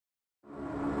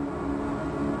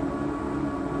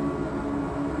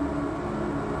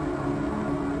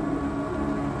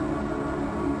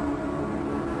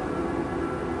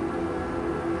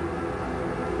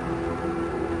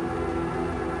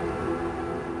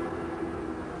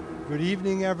Good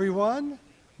evening, everyone.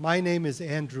 My name is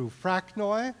Andrew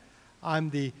Fracknoy. I'm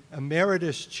the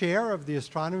Emeritus Chair of the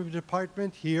Astronomy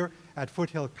Department here at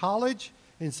Foothill College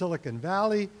in Silicon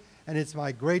Valley, and it's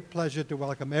my great pleasure to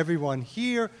welcome everyone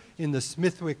here in the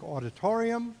Smithwick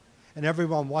Auditorium and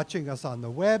everyone watching us on the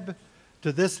web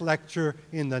to this lecture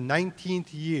in the 19th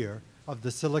year of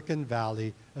the Silicon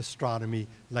Valley Astronomy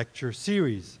Lecture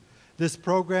Series. This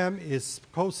program is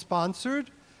co-sponsored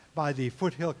by the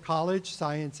Foothill College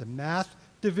Science and Math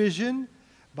Division,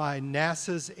 by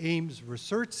NASA's Ames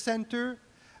Research Center,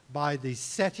 by the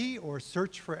SETI, or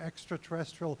Search for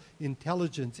Extraterrestrial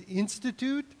Intelligence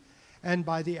Institute, and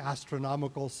by the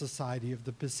Astronomical Society of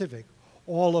the Pacific,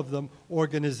 all of them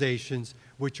organizations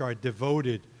which are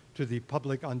devoted to the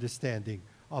public understanding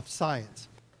of science.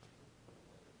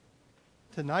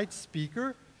 Tonight's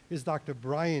speaker is Dr.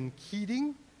 Brian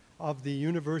Keating of the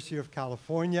University of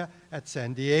California at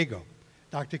San Diego.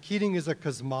 Dr. Keating is a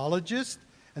cosmologist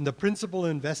and the principal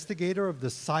investigator of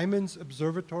the Simons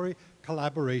Observatory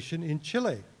collaboration in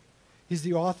Chile. He's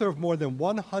the author of more than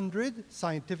 100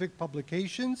 scientific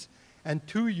publications and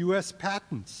 2 US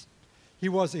patents. He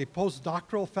was a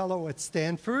postdoctoral fellow at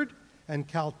Stanford and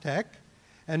Caltech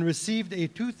and received a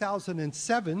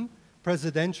 2007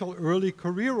 Presidential Early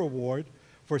Career Award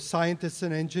for Scientists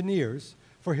and Engineers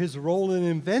for his role in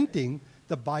inventing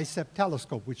the BICEP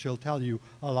telescope, which he'll tell you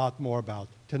a lot more about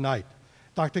tonight.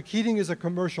 Dr. Keating is a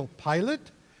commercial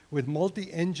pilot with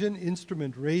multi-engine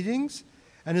instrument ratings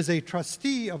and is a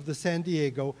trustee of the San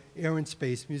Diego Air and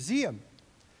Space Museum.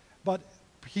 But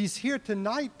he's here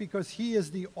tonight because he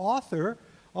is the author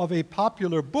of a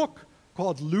popular book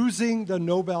called Losing the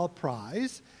Nobel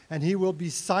Prize, and he will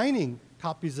be signing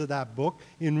copies of that book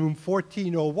in room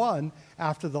 1401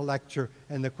 after the lecture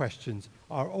and the questions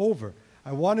are over.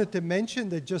 I wanted to mention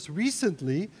that just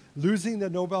recently, Losing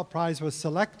the Nobel Prize was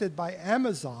selected by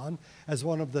Amazon as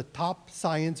one of the top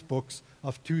science books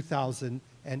of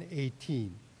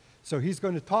 2018. So he's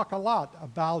going to talk a lot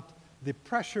about the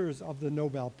pressures of the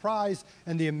Nobel Prize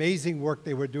and the amazing work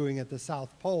they were doing at the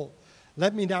South Pole.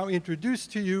 Let me now introduce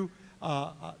to you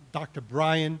Dr.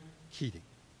 Brian Keating.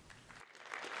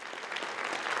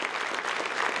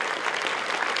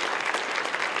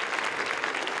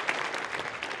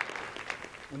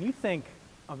 When you think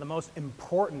of the most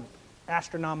important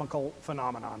astronomical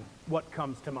phenomenon, what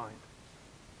comes to mind?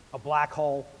 A black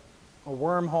hole, a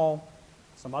wormhole,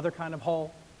 some other kind of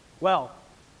hole? Well,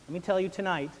 let me tell you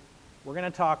tonight, we're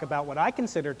going to talk about what I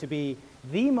consider to be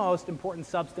the most important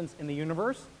substance in the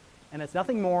universe, and it's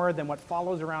nothing more than what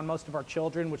follows around most of our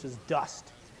children, which is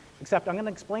dust. Except I'm going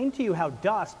to explain to you how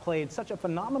dust played such a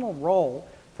phenomenal role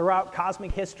throughout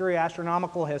cosmic history,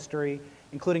 astronomical history,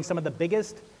 including some of the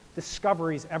biggest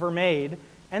discoveries ever made,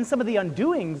 and some of the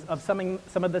undoings of some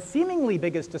of the seemingly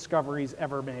biggest discoveries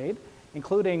ever made,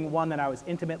 including one that I was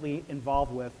intimately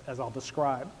involved with, as I'll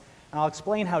describe. And I'll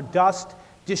explain how dust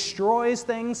destroys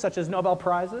things such as Nobel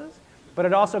Prizes, but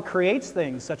it also creates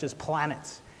things such as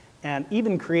planets, and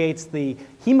even creates the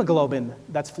hemoglobin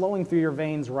that's flowing through your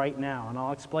veins right now. And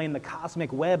I'll explain the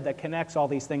cosmic web that connects all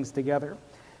these things together.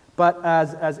 But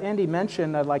as Andy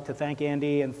mentioned, I'd like to thank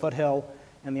Andy and Foothill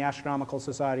and the Astronomical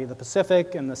Society of the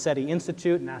Pacific, and the SETI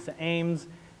Institute, NASA Ames,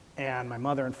 and my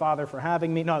mother and father for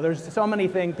having me. No, there's so many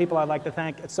people I'd like to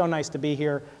thank. It's so nice to be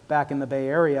here back in the Bay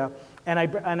Area. And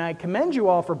I commend you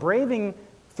all for braving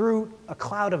through a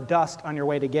cloud of dust on your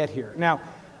way to get here. Now,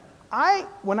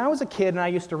 when I was a kid and I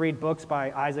used to read books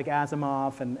by Isaac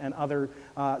Asimov and other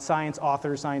science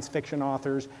authors, science fiction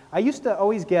authors, I used to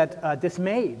always get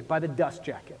dismayed by the dust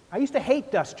jacket. I used to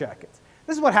hate dust jackets.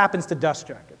 This is what happens to dust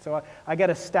jackets. So I get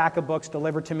a stack of books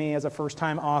delivered to me as a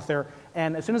first-time author,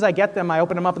 and as soon as I get them, I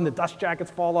open them up and the dust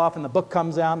jackets fall off and the book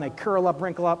comes out and they curl up,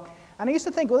 wrinkle up. And I used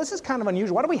to think, well, this is kind of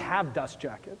unusual. Why do we have dust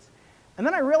jackets? And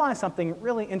then I realized something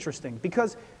really interesting,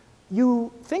 because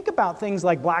you think about things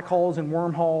like black holes and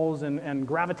wormholes and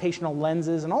gravitational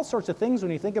lenses and all sorts of things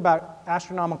when you think about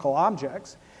astronomical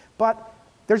objects, but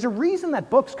there's a reason that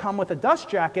books come with a dust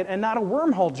jacket and not a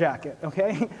wormhole jacket,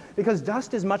 okay? Because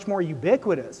dust is much more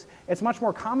ubiquitous. It's much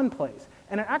more commonplace.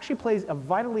 And it actually plays a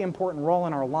vitally important role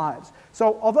in our lives.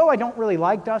 So although I don't really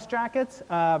like dust jackets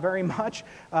very much,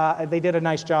 they did a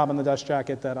nice job on the dust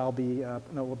jacket that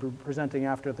we'll be presenting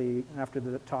after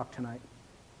the talk tonight.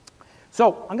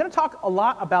 So I'm going to talk a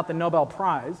lot about the Nobel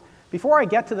Prize. Before I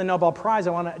get to the Nobel Prize,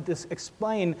 I want to just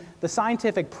explain the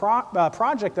scientific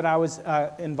project that I was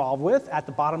involved with at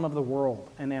the bottom of the world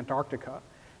in Antarctica.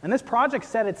 And this project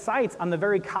set its sights on the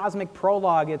very cosmic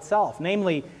prologue itself,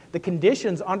 namely the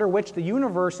conditions under which the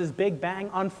universe's Big Bang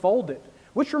unfolded,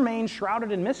 which remains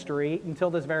shrouded in mystery until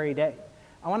this very day.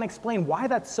 I want to explain why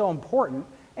that's so important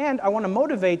And I want to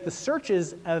motivate the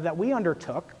searches that we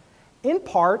undertook, in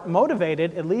part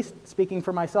motivated, at least speaking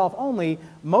for myself only,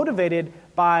 motivated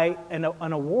by an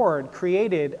award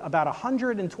created about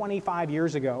 125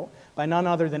 years ago by none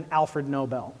other than Alfred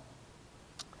Nobel.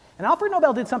 And Alfred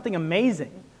Nobel did something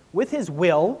amazing. With his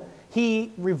will,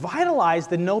 he revitalized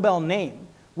the Nobel name,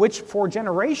 which for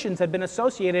generations had been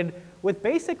associated with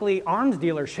basically arms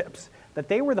dealerships, that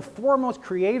they were the foremost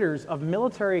creators of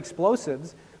military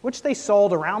explosives, which they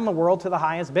sold around the world to the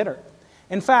highest bidder.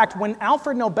 In fact, when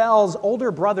Alfred Nobel's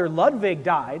older brother Ludwig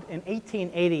died in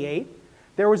 1888,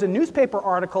 there was a newspaper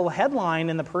article headline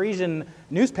in the Parisian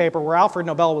newspaper where Alfred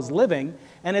Nobel was living,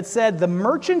 and it said, "The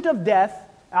merchant of death,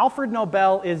 Alfred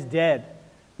Nobel, is dead.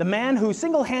 The man who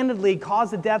single-handedly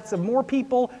caused the deaths of more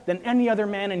people than any other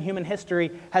man in human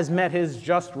history has met his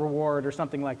just reward," or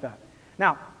something like that.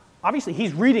 Now, obviously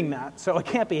he's reading that, so it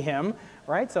can't be him,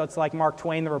 right? So it's like Mark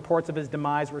Twain, the reports of his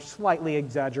demise were slightly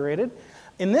exaggerated.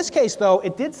 In this case, though,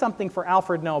 it did something for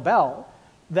Alfred Nobel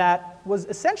that was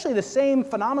essentially the same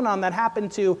phenomenon that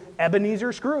happened to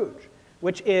Ebenezer Scrooge,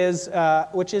 which is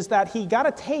that he got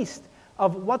a taste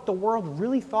of what the world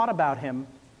really thought about him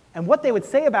and what they would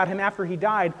say about him after he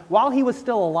died while he was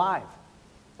still alive.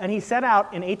 And he set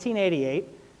out in 1888,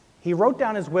 he wrote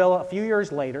down his will a few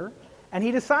years later, and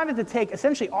he decided to take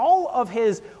essentially all of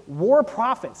his war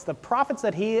profits, the profits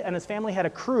that he and his family had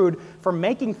accrued from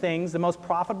making things, the most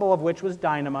profitable of which was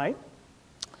dynamite,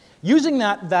 using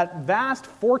that vast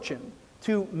fortune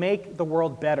to make the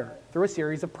world better through a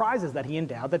series of prizes that he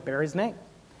endowed that bear his name.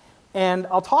 And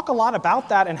I'll talk a lot about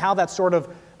that and how that sort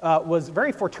of was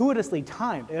very fortuitously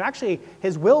timed. It actually,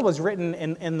 his will was written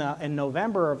in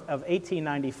November of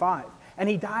 1895, and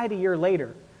he died a year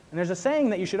later. And there's a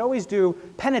saying that you should always do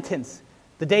penitence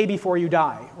the day before you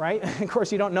die, right? Of course,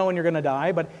 you don't know when you're going to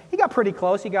die, but he got pretty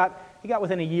close. He got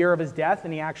within a year of his death,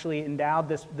 and he actually endowed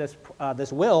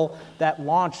this will that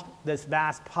launched this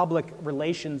vast public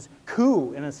relations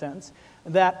coup, in a sense,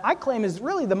 that I claim is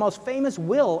really the most famous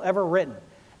will ever written.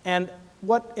 And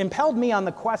what impelled me on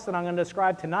the quest that I'm going to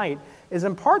describe tonight is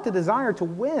in part the desire to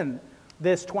win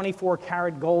this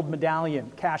 24-karat gold medallion,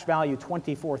 cash value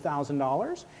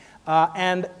 $24,000.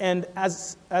 And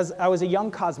as I was a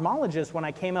young cosmologist, when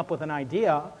I came up with an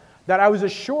idea that I was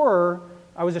assured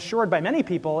by many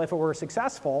people, if it were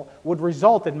successful, would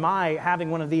result in my having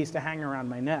one of these to hang around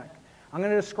my neck. I'm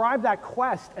going to describe that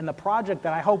quest and the project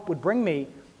that I hope would bring me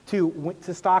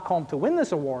to Stockholm to win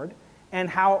this award, and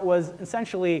how it was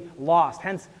essentially lost.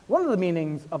 Hence, one of the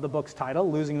meanings of the book's title,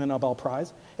 Losing the Nobel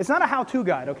Prize. It's not a how-to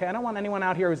guide, okay? I don't want anyone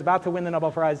out here who's about to win the Nobel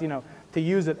Prize, to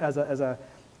use it as a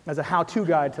how-to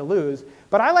guide to lose.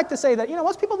 But I like to say that,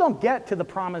 most people don't get to the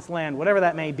promised land, whatever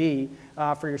that may be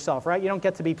for yourself, right? You don't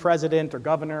get to be president or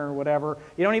governor or whatever.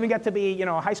 You don't even get to be,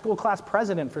 a high school class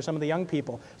president for some of the young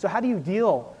people. So how do you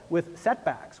deal with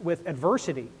setbacks, with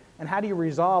adversity? And how do you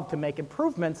resolve to make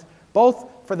improvements, both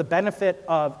for the benefit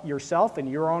of yourself and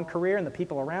your own career and the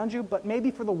people around you, but maybe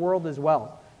for the world as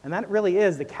well? And that really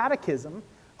is the catechism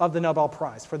of the Nobel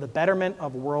Prize, for the betterment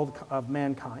of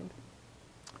mankind.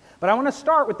 But I want to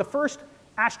start with the first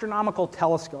astronomical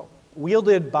telescope,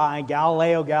 wielded by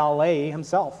Galileo Galilei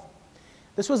himself.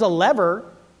 This was a lever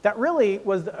that really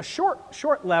was a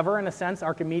short lever in a sense,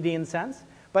 Archimedean sense,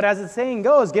 but as the saying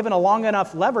goes, given a long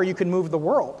enough lever, you can move the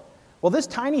world. Well, this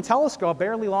tiny telescope,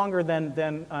 barely longer than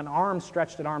an arm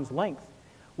stretched at arm's length,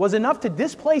 was enough to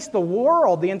displace the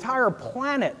world, the entire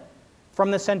planet,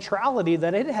 from the centrality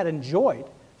that it had enjoyed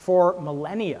for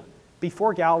millennia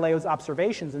before Galileo's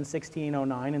observations in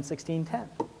 1609 and 1610.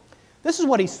 This is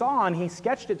what he saw, and he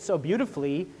sketched it so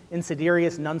beautifully in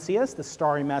Sidereus Nuncius, the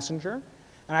Starry Messenger. And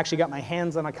I actually got my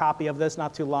hands on a copy of this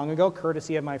not too long ago,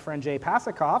 courtesy of my friend Jay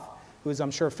Pasakoff, who is,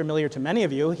 I'm sure, familiar to many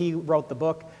of you. He wrote the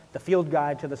book, The Field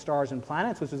Guide to the Stars and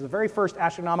Planets, which was the very first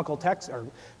astronomical text or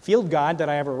field guide that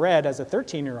I ever read as a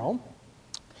 13-year-old.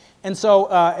 And so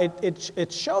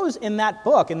it shows in that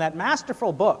book, in that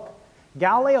masterful book,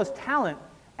 Galileo's talent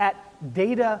at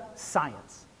data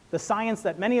science, the science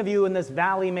that many of you in this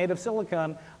valley made of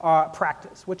silicon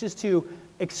practice, which is to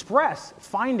express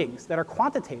findings that are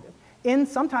quantitative in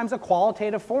sometimes a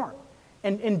qualitative form.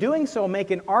 And in doing so,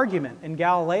 make an argument, in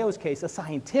Galileo's case, a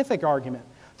scientific argument,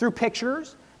 through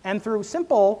pictures and through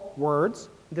simple words,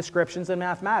 descriptions, and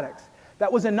mathematics.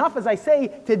 That was enough, as I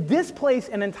say, to displace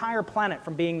an entire planet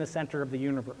from being the center of the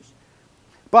universe.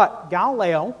 But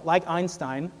Galileo, like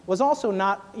Einstein, was also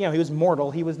not, he was mortal.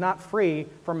 He was not free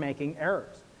from making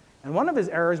errors. And one of his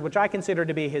errors, which I consider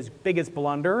to be his biggest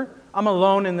blunder, I'm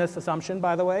alone in this assumption,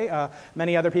 by the way.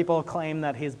 Many other people claim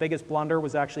that his biggest blunder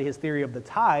was actually his theory of the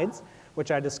tides,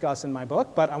 which I discuss in my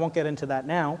book, but I won't get into that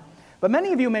now. But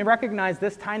many of you may recognize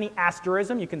this tiny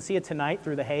asterism. You can see it tonight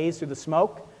through the haze, through the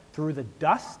smoke, through the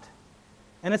dust.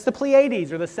 And it's the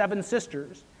Pleiades, or the Seven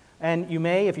Sisters. And you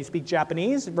may, if you speak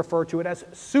Japanese, refer to it as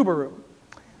Subaru,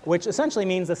 which essentially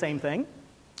means the same thing.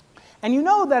 And you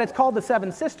know that it's called the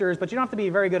Seven Sisters, but you don't have to be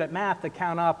very good at math to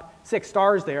count up 6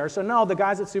 stars there. So no, the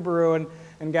guys at Subaru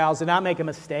and gals did not make a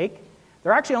mistake.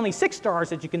 There are actually only 6 stars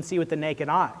that you can see with the naked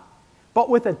eye. But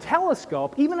with a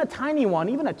telescope, even a tiny one,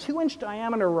 even a 2-inch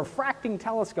diameter refracting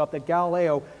telescope that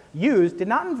Galileo used, did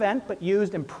not invent, but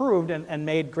used, improved, and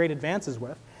made great advances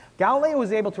with, Galileo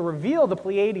was able to reveal the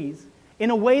Pleiades in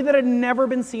a way that had never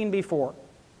been seen before.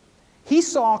 He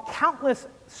saw countless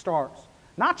stars,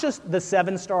 not just the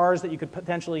 7 stars that you could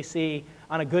potentially see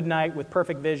on a good night with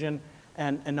perfect vision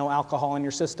and no alcohol in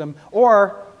your system,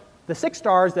 or the 6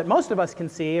 stars that most of us can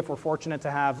see if we're fortunate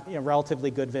to have relatively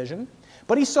good vision.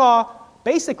 But he saw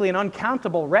basically an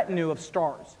uncountable retinue of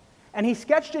stars. And he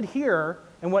sketched it here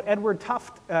in what Edward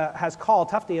Tufte has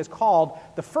called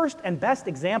the first and best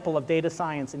example of data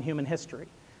science in human history,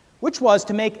 which was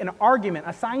to make an argument,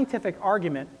 a scientific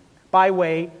argument, by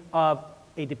way of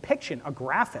a depiction, a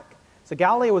graphic. So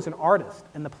Galileo was an artist,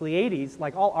 and the Pleiades,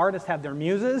 like all artists have their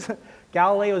muses,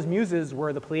 Galileo's muses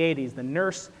were the Pleiades, the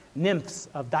nurse nymphs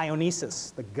of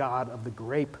Dionysus, the god of the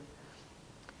grape.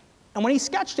 And when he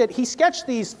sketched it, he sketched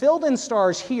these filled-in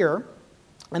stars here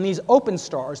and these open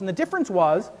stars. And the difference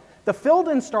was the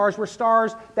filled-in stars were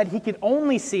stars that he could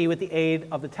only see with the aid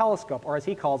of the telescope, or as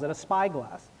he calls it, a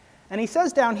spyglass. And he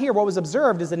says down here, what was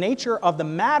observed is the nature of the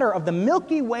matter of the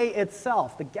Milky Way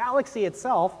itself, the galaxy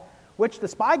itself, which the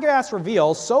spyglass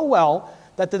reveals so well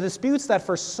that the disputes that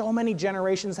for so many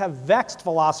generations have vexed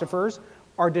philosophers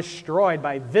are destroyed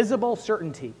by visible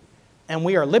certainty. And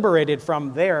we are liberated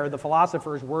from the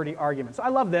philosopher's wordy argument. So I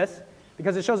love this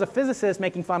because it shows a physicist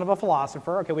making fun of a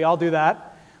philosopher. Okay, we all do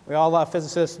that. We all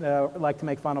physicists like to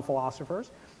make fun of philosophers.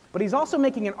 But he's also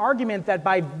making an argument that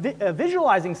by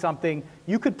visualizing something,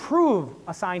 you could prove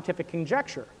a scientific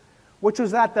conjecture, which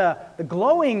was that the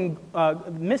glowing,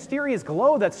 mysterious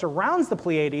glow that surrounds the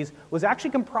Pleiades was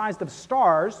actually comprised of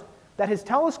stars that his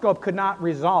telescope could not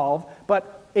resolve,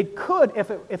 but it could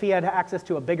if he had access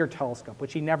to a bigger telescope,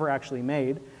 which he never actually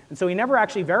made. And so he never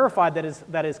actually verified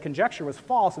that his conjecture was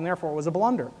false, and therefore it was a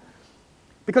blunder.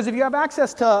 Because if you have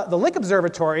access to the Lick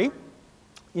Observatory,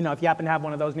 if you happen to have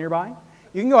one of those nearby,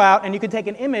 you can go out and you can take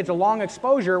an image, a long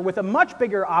exposure, with a much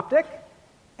bigger optic,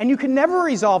 and you can never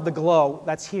resolve the glow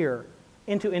that's here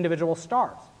into individual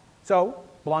stars. So,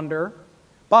 blunder.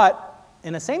 But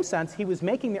in the same sense, he was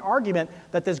making the argument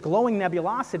that this glowing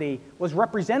nebulosity was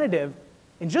representative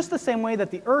in just the same way that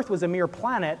the Earth was a mere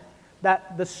planet,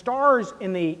 that the stars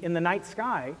in the night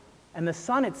sky and the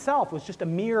sun itself was just a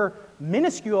mere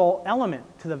minuscule element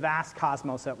to the vast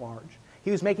cosmos at large. He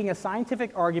was making a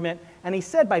scientific argument, and he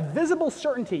said by visible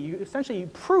certainty, essentially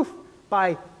proof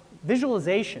by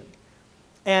visualization.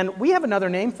 And we have another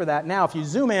name for that now. If you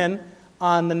zoom in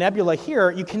on the nebula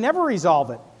here, you can never resolve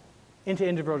it into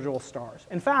individual stars.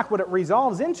 In fact, what it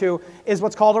resolves into is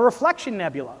what's called a reflection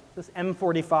nebula. This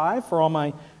M45, for all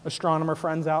my astronomer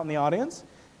friends out in the audience.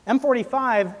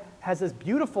 M45 has this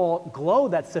beautiful glow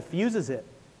that suffuses it,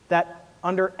 that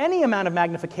under any amount of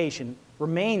magnification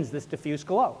remains this diffuse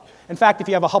glow. In fact, if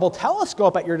you have a Hubble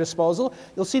telescope at your disposal,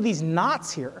 you'll see these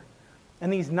knots here.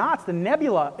 And these knots, the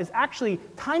nebula, is actually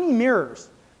tiny mirrors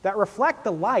that reflect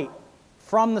the light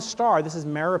from the star. This is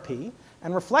Merope.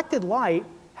 And reflected light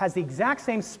has the exact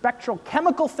same spectral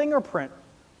chemical fingerprint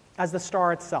as the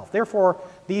star itself. Therefore,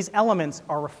 these elements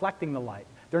are reflecting the light.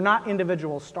 They're not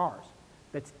individual stars.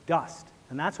 It's dust.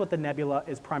 And that's what the nebula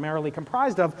is primarily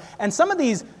comprised of. And some of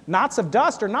these knots of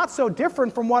dust are not so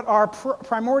different from what our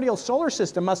primordial solar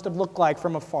system must have looked like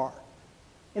from afar,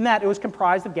 in that it was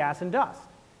comprised of gas and dust.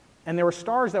 And there were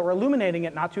stars that were illuminating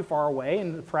it not too far away,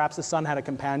 and perhaps the sun had a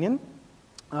companion,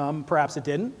 perhaps it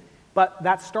didn't. But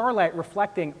that starlight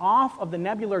reflecting off of the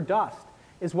nebular dust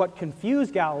is what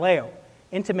confused Galileo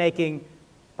into making,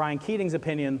 Brian Keating's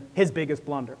opinion, his biggest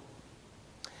blunder.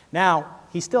 Now,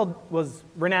 he still was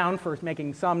renowned for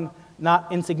making some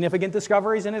not insignificant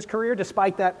discoveries in his career,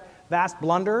 despite that vast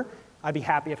blunder. I'd be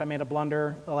happy if I made a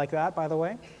blunder like that, by the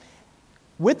way.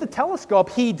 With the telescope,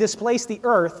 he displaced the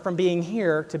Earth from being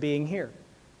here to being here.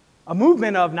 A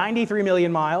movement of 93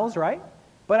 million miles, right?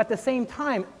 But at the same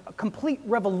time, a complete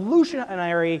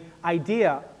revolutionary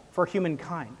idea for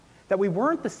humankind, that we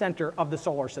weren't the center of the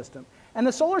solar system. And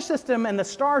the solar system and the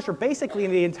stars are basically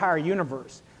the entire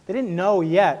universe. They didn't know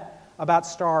yet about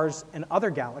stars and other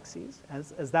galaxies,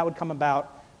 as that would come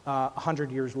about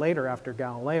 100 years later after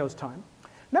Galileo's time.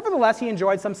 Nevertheless, he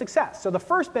enjoyed some success. So the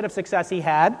first bit of success he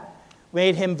had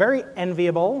made him very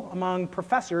enviable among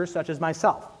professors such as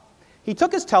myself. He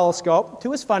took his telescope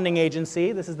to his funding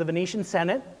agency, this is the Venetian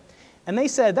Senate, and they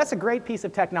said, that's a great piece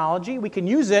of technology. We can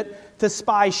use it to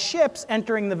spy ships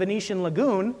entering the Venetian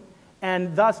lagoon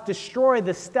and thus destroy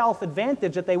the stealth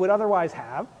advantage that they would otherwise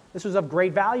have. This was of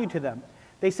great value to them.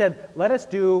 They said, let us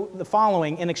do the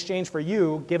following in exchange for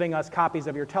you giving us copies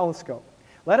of your telescope.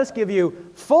 Let us give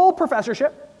you full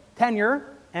professorship, tenure,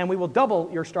 and we will double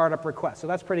your startup request. So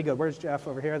that's pretty good. Where's Jeff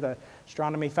over here, the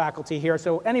astronomy faculty here?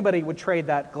 So anybody would trade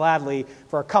that gladly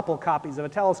for a couple copies of a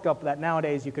telescope that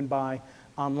nowadays you can buy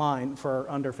online for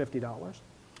under $50.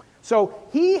 So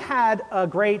he had a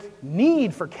great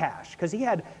need for cash because he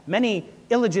had many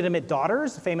illegitimate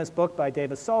daughters. A famous book by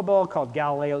David Sobol called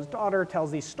Galileo's Daughter tells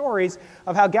these stories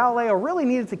of how Galileo really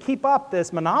needed to keep up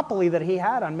this monopoly that he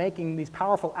had on making these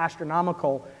powerful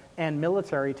astronomical and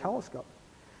military telescopes.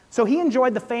 So he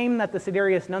enjoyed the fame that the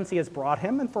Siderius Nuncius brought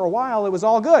him, and for a while it was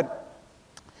all good.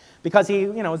 Because he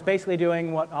was basically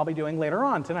doing what I'll be doing later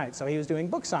on tonight. So he was doing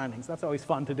book signings. That's always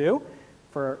fun to do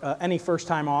for any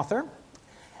first-time author.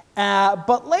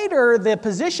 But later, the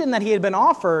position that he had been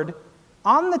offered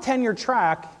on the tenure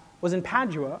track was in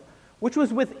Padua, which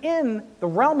was within the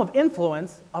realm of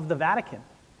influence of the Vatican.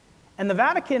 And the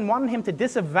Vatican wanted him to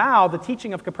disavow the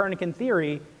teaching of Copernican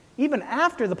theory even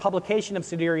after the publication of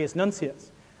Siderius Nuncius.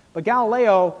 But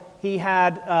Galileo, he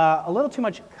had a little too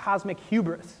much cosmic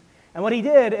hubris. And what he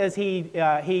did is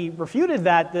he refuted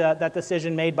that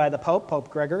decision made by the Pope,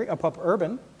 Pope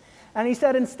Urban. And he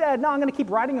said instead, no, I'm going to keep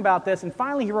writing about this. And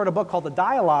finally, he wrote a book called The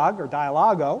Dialogue, or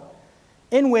Dialogo,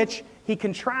 in which he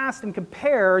contrasts and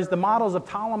compares the models of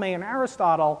Ptolemy and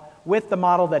Aristotle with the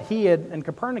model that he and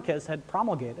Copernicus had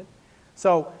promulgated.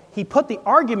 So he put the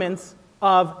arguments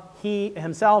of he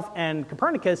himself and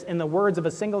Copernicus in the words of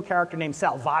a single character named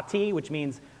Salvati, which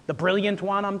means the brilliant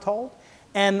one, I'm told.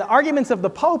 And the arguments of the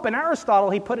Pope and Aristotle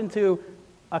he put into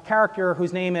a character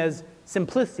whose name is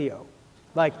Simplicio,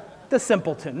 like the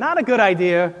simpleton. Not a good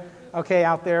idea, okay,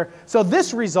 out there. So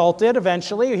this resulted,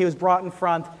 eventually, he was brought in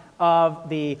front of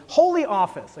the Holy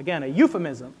Office, again, a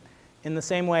euphemism. In the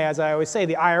same way, as I always say,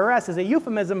 the IRS is a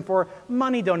euphemism for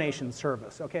money donation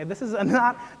service. Okay, this is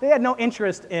not, they had no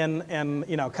interest in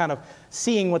kind of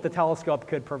seeing what the telescope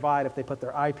could provide if they put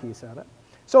their eyepiece at it.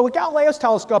 So with Galileo's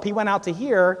telescope, he went out to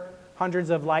here, hundreds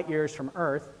of light years from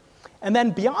Earth. And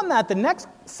then beyond that, the next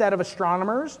set of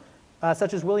astronomers,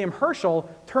 such as William Herschel,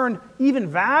 turned even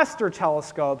vaster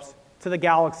telescopes to the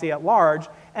galaxy at large,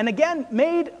 and again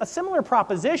made a similar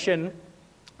proposition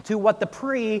to what the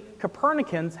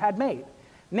pre-Copernicans had made.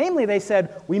 Namely, they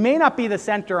said, we may not be the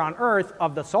center on Earth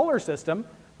of the solar system,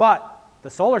 but the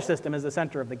solar system is the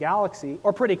center of the galaxy,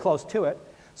 or pretty close to it.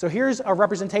 So here's a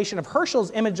representation of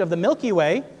Herschel's image of the Milky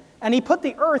Way, and he put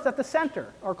the Earth at the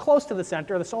center, or close to the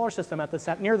center, the solar system at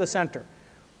the near the center.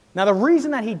 Now, the reason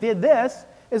that he did this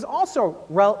is also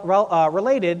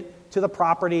related to the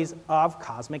properties of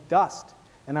cosmic dust,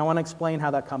 and I want to explain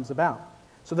how that comes about.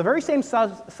 So the very same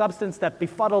substance that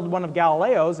befuddled one of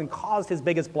Galileo's and caused his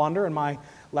biggest blunder, in my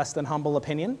less than humble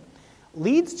opinion,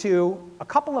 leads to a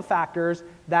couple of factors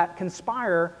that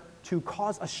conspire to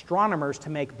cause astronomers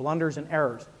to make blunders and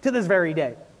errors to this very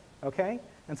day, okay?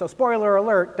 And so spoiler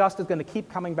alert, dust is going to keep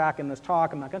coming back in this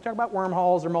talk. I'm not going to talk about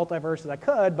wormholes or multiverses. I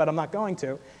could, but I'm not going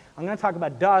to. I'm going to talk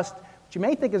about dust, which you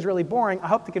may think is really boring. I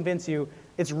hope to convince you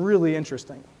it's really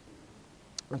interesting.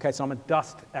 Okay, so I'm a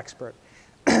dust expert.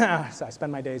 So I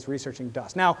spend my days researching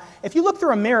dust. Now, if you look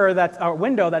through a mirror, a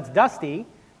window that's dusty,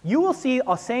 you will see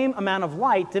a same amount of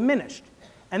light diminished.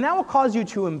 And that will cause you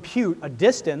to impute a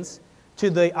distance to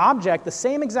the object, the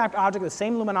same exact object, the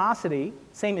same luminosity,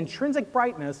 same intrinsic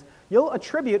brightness. You'll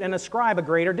attribute and ascribe a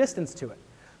greater distance to it.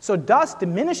 So dust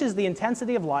diminishes the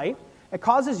intensity of light. It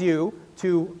causes you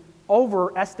to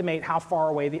overestimate how far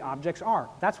away the objects are.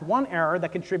 That's one error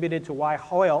that contributed to why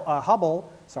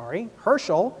Herschel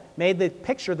made the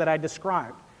picture that I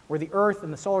described, where the Earth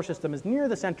and the solar system is near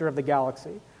the center of the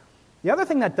galaxy. The other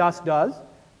thing that dust does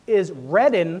is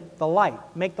redden the light,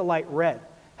 make the light red.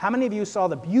 How many of you saw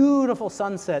the beautiful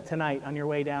sunset tonight on your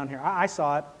way down here? I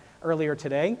saw it earlier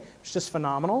today. It's just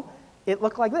phenomenal. It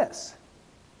looked like this.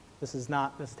 This is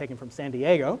taken from San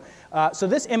Diego. So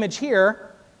this image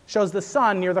here shows the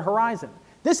sun near the horizon.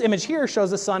 This image here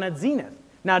shows the sun at zenith.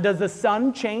 Now, does the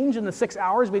sun change in the 6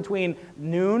 hours between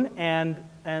noon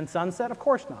and sunset? Of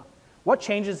course not. What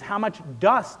changes how much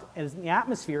dust is in the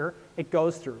atmosphere it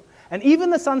goes through. And even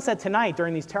the sunset tonight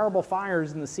during these terrible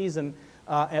fires in the season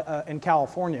in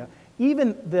California,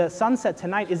 even the sunset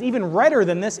tonight is even redder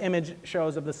than this image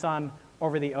shows of the sun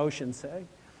over the ocean, say.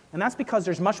 And that's because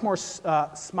there's much more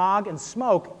smog and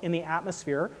smoke in the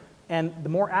atmosphere, And the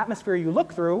more atmosphere you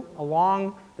look through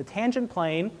along the tangent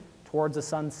plane towards the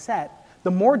sunset,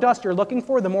 the more dust you're looking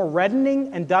for, the more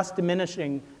reddening and dust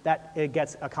diminishing that it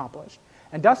gets accomplished.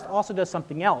 And dust also does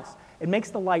something else. It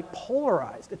makes the light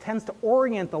polarized. It tends to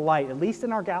orient the light, at least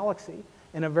in our galaxy,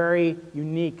 in a very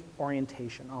unique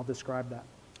orientation. I'll describe that.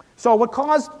 So what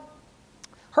caused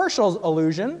Herschel's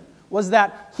illusion was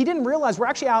that he didn't realize we're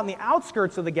actually out in the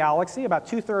outskirts of the galaxy, about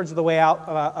 2/3 of the way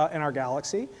out in our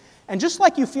galaxy. And just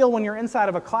like you feel when you're inside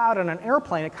of a cloud on an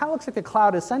airplane, it kind of looks like the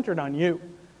cloud is centered on you.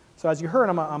 So as you heard,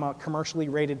 I'm a commercially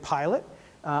rated pilot.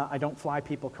 I don't fly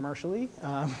people commercially,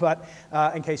 but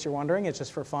in case you're wondering, it's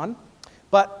just for fun.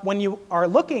 But when you are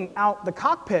looking out the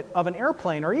cockpit of an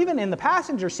airplane, or even in the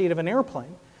passenger seat of an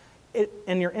airplane,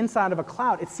 and you're inside of a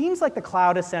cloud, it seems like the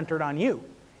cloud is centered on you.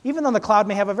 Even though the cloud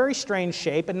may have a very strange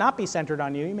shape and not be centered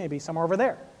on you, you may be somewhere over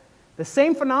there. The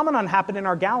same phenomenon happened in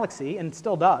our galaxy, and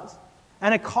still does.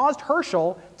 And it caused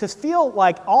Herschel to feel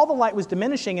like all the light was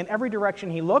diminishing in every direction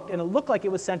he looked, and it looked like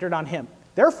it was centered on him.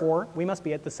 Therefore, we must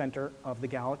be at the center of the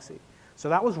galaxy. So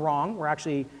that was wrong. We're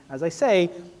actually, as I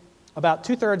say, about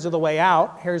 2/3 of the way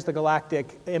out. Here's the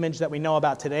galactic image that we know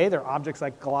about today. They're objects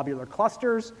like globular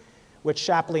clusters, which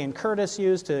Shapley and Curtis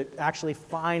used to actually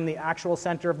find the actual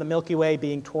center of the Milky Way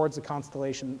being towards the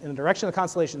constellation, in the direction of the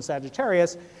constellation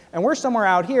Sagittarius. And we're somewhere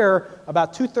out here,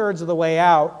 about 2/3 of the way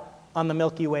out on the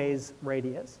Milky Way's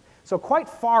radius. So quite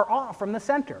far off from the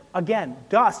center. Again,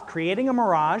 dust creating a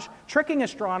mirage, tricking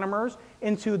astronomers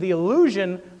into the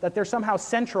illusion that they're somehow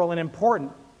central and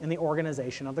important in the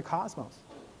organization of the cosmos.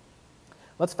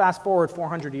 Let's fast forward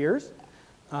 400 years,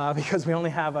 because we only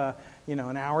have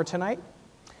an hour tonight.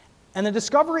 And the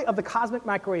discovery of the cosmic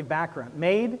microwave background,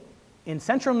 made in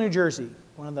central New Jersey,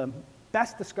 one of the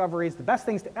best discoveries, the best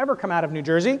things to ever come out of New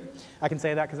Jersey. I can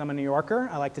say that because I'm a New Yorker.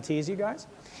 I like to tease you guys.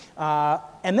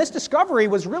 And this discovery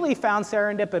was really found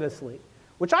serendipitously,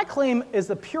 which I claim is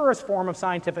the purest form of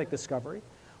scientific discovery.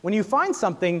 When you find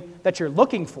something that you're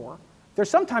looking for, there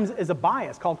sometimes is a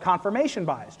bias called confirmation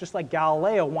bias. Just like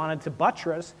Galileo wanted to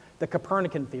buttress the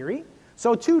Copernican theory,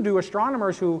 so too do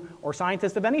astronomers or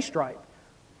scientists of any stripe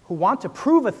who want to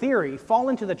prove a theory fall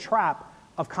into the trap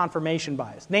of confirmation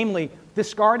bias, namely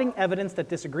discarding evidence that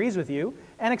disagrees with you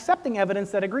and accepting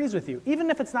evidence that agrees with you,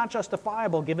 even if it's not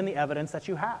justifiable given the evidence that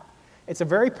you have. It's a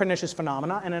very pernicious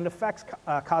phenomenon, and it affects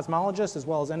cosmologists as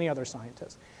well as any other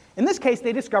scientist. In this case,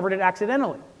 they discovered it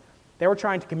accidentally. They were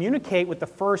trying to communicate with the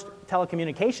first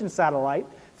telecommunications satellite,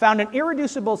 found an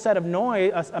irreducible set of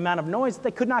amount of noise that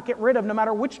they could not get rid of no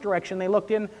matter which direction they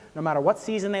looked in, no matter what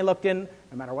season they looked in,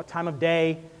 no matter what time of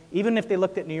day, even if they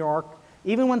looked at New York.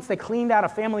 Even once they cleaned out a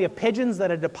family of pigeons that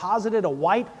had deposited a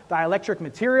white dielectric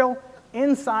material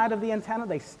inside of the antenna,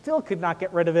 they still could not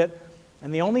get rid of it.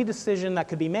 And the only decision that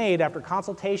could be made after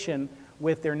consultation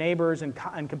with their neighbors and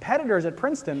competitors at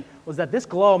Princeton was that this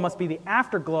glow must be the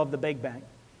afterglow of the Big Bang.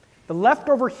 The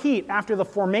leftover heat after the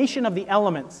formation of the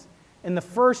elements in the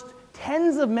first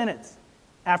tens of minutes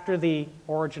after the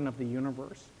origin of the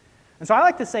universe. And so I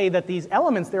like to say that these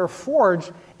elements, they're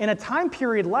forged in a time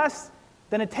period less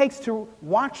than it takes to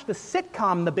watch the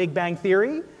sitcom The Big Bang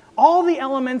Theory. All the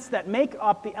elements that make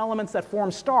up the elements that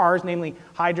form stars, namely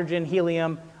hydrogen,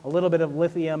 helium, a little bit of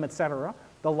lithium, etc.,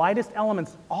 the lightest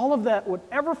elements, all of that would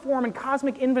ever form in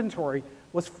cosmic inventory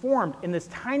was formed in this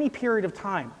tiny period of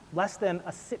time, less than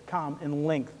a sitcom in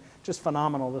length. Just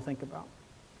phenomenal to think about.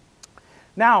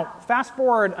 Now, fast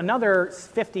forward another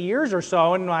 50 years or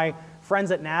so, and my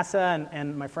friends at NASA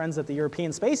and my friends at the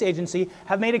European Space Agency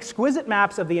have made exquisite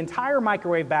maps of the entire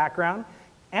microwave background,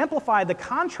 amplified the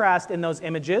contrast in those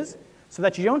images so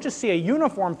that you don't just see a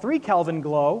uniform 3 Kelvin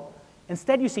glow,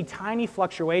 instead you see tiny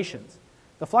fluctuations.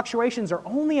 The fluctuations are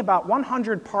only about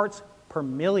 100 parts per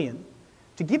million.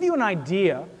 To give you an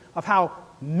idea of how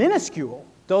minuscule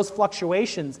those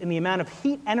fluctuations in the amount of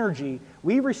heat energy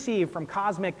we receive from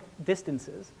cosmic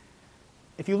distances,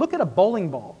 if you look at a bowling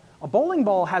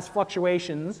ball has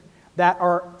fluctuations that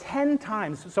are 10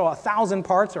 times, so 1,000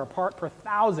 parts or a part per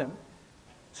 1,000.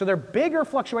 So they're bigger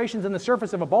fluctuations in the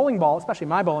surface of a bowling ball, especially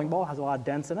my bowling ball has a lot of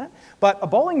dents in it. But a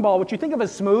bowling ball, which you think of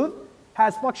as smooth,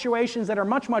 has fluctuations that are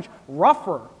much, much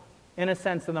rougher in a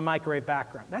sense than the microwave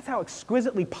background. That's how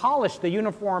exquisitely polished the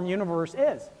uniform universe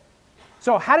is.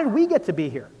 So how did we get to be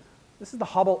here? This is the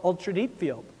Hubble Ultra Deep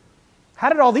Field. How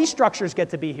did all these structures get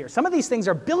to be here? Some of these things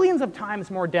are billions of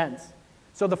times more dense.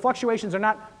 So the fluctuations are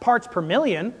not parts per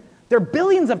million, they're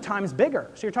billions of times bigger.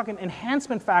 So you're talking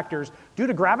enhancement factors due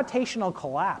to gravitational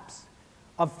collapse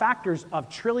of factors of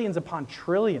trillions upon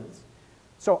trillions.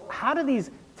 So how do these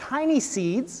tiny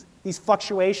seeds, these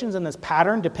fluctuations in this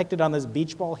pattern depicted on this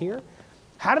beach ball here,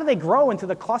 how do they grow into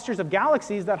the clusters of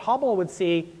galaxies that Hubble would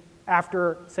see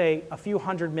after, say, a few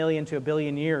 100 million to a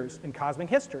billion years in cosmic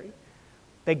history.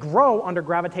 They grow under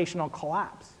gravitational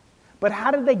collapse. But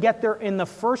how did they get there in the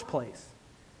first place?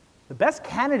 The best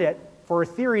candidate for a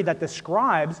theory that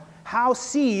describes how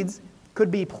seeds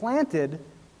could be planted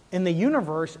in the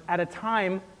universe at a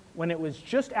time when it was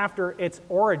just after its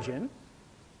origin,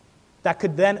 that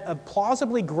could then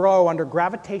plausibly grow under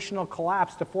gravitational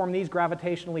collapse to form these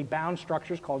gravitationally bound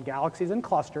structures called galaxies and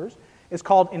clusters, is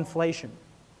called inflation.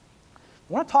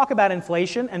 I want to talk about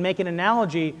inflation and make an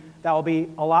analogy that will be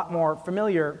a lot more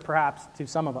familiar, perhaps, to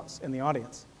some of us in the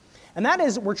audience. And that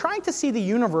is, we're trying to see the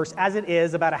universe as it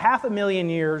is about 500,000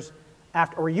 years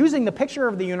after. We're using the picture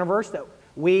of the universe that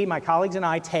we, my colleagues and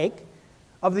I, take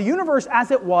of the universe as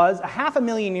it was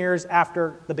 500,000 years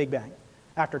after the Big Bang,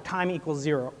 after time equals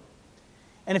 0.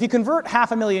 And if you convert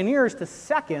 500,000 years to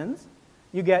seconds,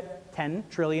 you get 10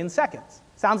 trillion seconds.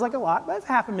 Sounds like a lot, but it's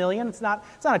 500,000. It's not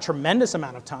a tremendous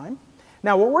amount of time.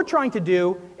 Now, what we're trying to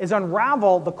do is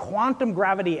unravel the quantum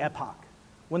gravity epoch,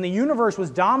 when the universe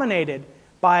was dominated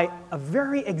by a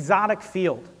very exotic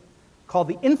field called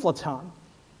the inflaton.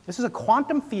 This is a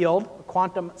quantum field, a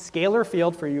quantum scalar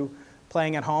field for you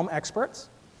playing at home experts.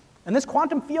 And this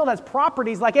quantum field has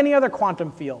properties like any other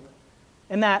quantum field,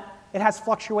 in that it has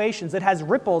fluctuations, it has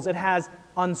ripples, it has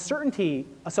uncertainty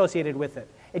associated with it.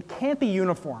 It can't be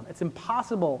uniform. It's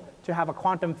impossible to have a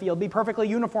quantum field be perfectly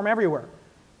uniform everywhere.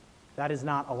 That is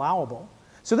not allowable.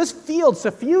 So this field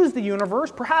suffused the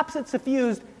universe. Perhaps it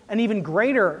suffused an even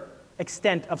greater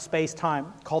extent of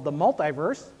space-time called the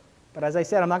multiverse. But as I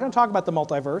said, I'm not going to talk about the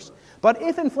multiverse. But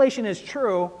if inflation is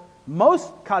true,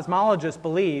 most cosmologists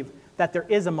believe that there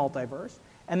is a multiverse,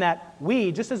 and that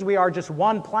we, just as we are just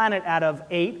one planet out of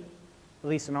 8, at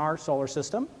least in our solar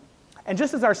system, and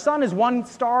just as our sun is one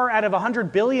star out of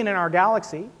 100 billion in our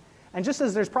galaxy, and just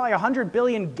as there's probably 100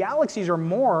 billion galaxies or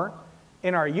more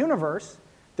in our universe,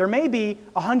 there may be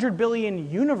 100 billion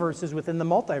universes within the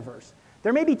multiverse.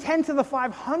 There may be 10 to the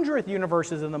 500th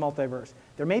universes in the multiverse.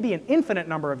 There may be an infinite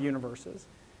number of universes.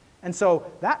 And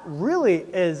so that really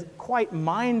is quite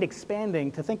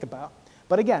mind-expanding to think about.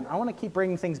 But again, I want to keep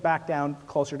bringing things back down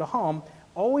closer to home,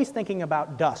 always thinking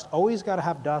about dust. Always got to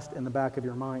have dust in the back of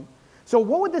your mind. So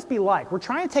what would this be like? We're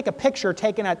trying to take a picture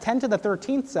taken at 10 to the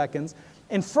 13th seconds,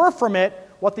 infer from it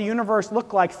what the universe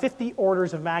looked like 50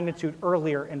 orders of magnitude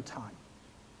earlier in time.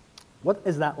 What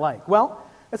is that like? Well,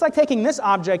 it's like taking this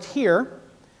object here,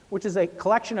 which is a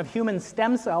collection of human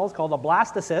stem cells called a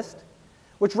blastocyst,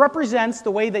 which represents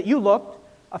the way that you looked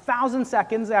 1,000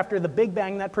 seconds after the Big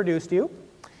Bang that produced you.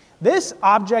 This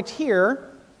object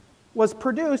here was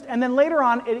produced, and then later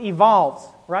on it evolves,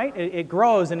 right? It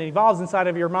grows and it evolves inside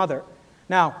of your mother.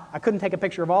 Now, I couldn't take a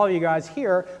picture of all of you guys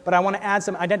here, but I want to add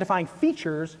some identifying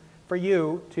features for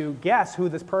you to guess who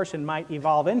this person might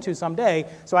evolve into someday.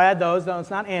 So I add those, though it's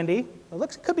not Andy.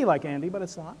 It could be like Andy, but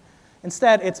it's not.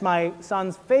 Instead, it's my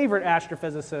son's favorite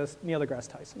astrophysicist, Neil deGrasse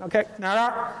Tyson. Okay,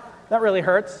 now that really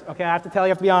hurts. Okay, I have to tell you, I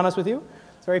have to be honest with you.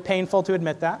 It's very painful to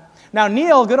admit that. Now,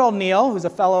 Neil, good old Neil, who's a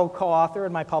fellow co-author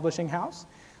in my publishing house,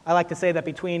 I like to say that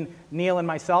between Neil and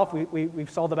myself, we've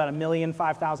sold about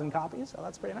 1,005,000 copies, so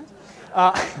that's pretty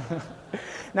nice.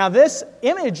 Now, this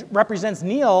image represents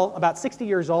Neil, about 60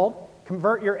 years old.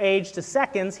 Convert your age to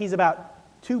seconds, he's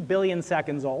about 2 billion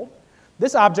seconds old.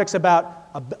 This object's about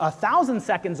 1,000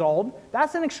 seconds old.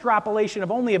 That's an extrapolation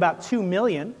of only about 2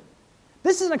 million.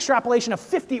 This is an extrapolation of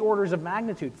 50 orders of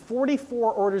magnitude,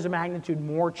 44 orders of magnitude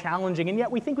more challenging, and yet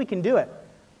we think we can do it.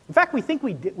 In fact, we think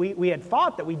we had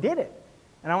thought that we did it.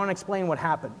 And I want to explain what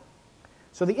happened.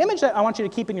 So the image that I want you to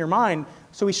keep in your mind,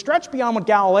 so we stretch beyond what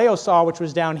Galileo saw, which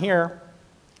was down here,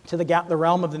 to the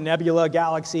realm of the nebula,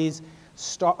 galaxies,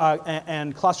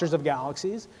 and clusters of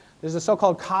galaxies. There's the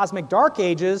so-called cosmic dark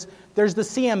ages. There's the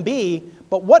CMB.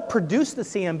 But what produced the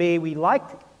CMB,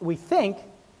 we think,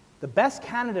 the best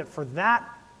candidate for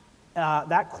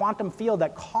that quantum field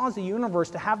that caused the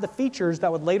universe to have the features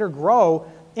that would later grow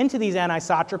into these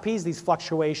anisotropies, these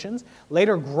fluctuations,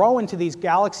 later grow into these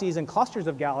galaxies and clusters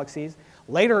of galaxies,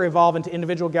 later evolve into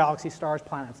individual galaxies, stars,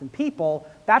 planets, and people.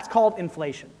 That's called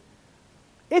inflation.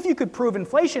 If you could prove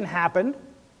inflation happened,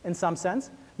 in some sense,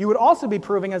 you would also be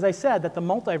proving, as I said, that the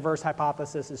multiverse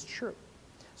hypothesis is true.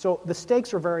 So the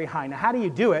stakes are very high. Now, how do you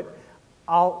do it?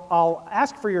 I'll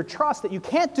ask for your trust that you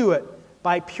can't do it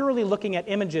by purely looking at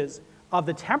images of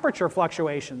the temperature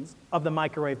fluctuations of the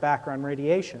microwave background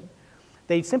radiation.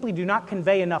 They simply do not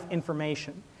convey enough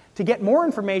information. To get more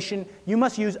information, you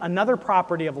must use another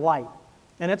property of light,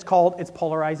 and it's called its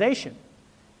polarization.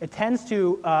 Light tends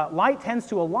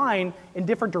to align in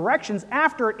different directions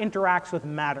after it interacts with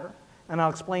matter, and I'll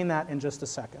explain that in just a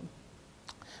second.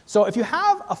 So if you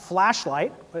have a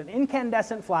flashlight, an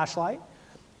incandescent flashlight,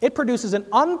 it produces an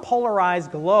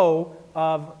unpolarized glow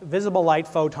of visible light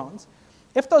photons.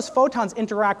 If those photons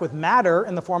interact with matter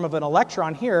in the form of an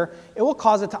electron here, it will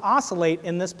cause it to oscillate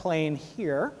in this plane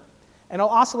here, and it'll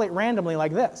oscillate randomly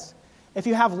like this. If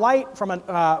you have light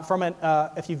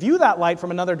if you view that light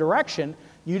from another direction,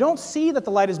 you don't see that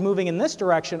the light is moving in this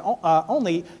direction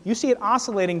only. You see it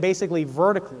oscillating basically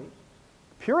vertically,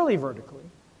 purely vertically.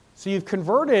 So you've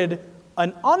converted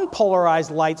an unpolarized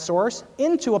light source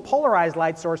into a polarized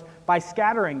light source by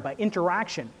scattering, by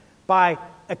interaction, by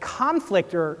a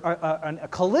conflict or a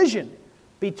collision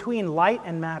between light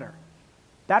and matter.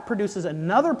 That produces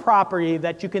another property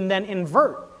that you can then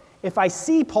invert. If I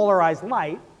see polarized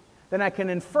light, then I can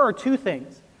infer two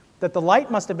things: that the light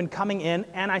must have been coming in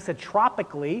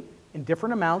anisotropically in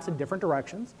different amounts in different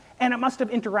directions, and it must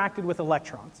have interacted with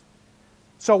electrons.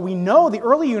 So we know the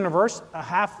early universe,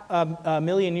 a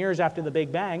million years after the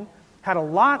Big Bang, had a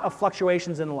lot of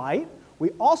fluctuations in light. We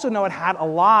also know it had a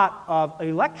lot of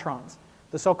electrons,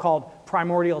 the so-called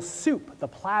primordial soup, the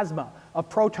plasma of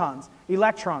protons,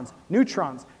 electrons,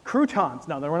 neutrons, croutons.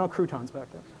 No, there were no croutons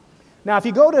back then. Now, if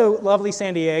you go to lovely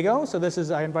San Diego, so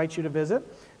I invite you to visit,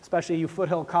 especially you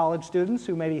Foothill College students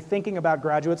who may be thinking about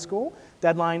graduate school.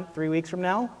 Deadline 3 weeks from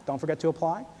now. Don't forget to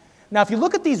apply. Now, if you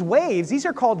look at these waves, these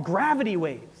are called gravity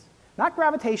waves, not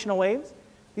gravitational waves.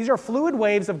 These are fluid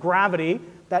waves of gravity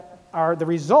that are the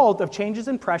result of changes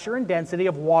in pressure and density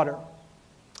of water.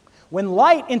 When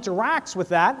light interacts with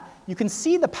that, you can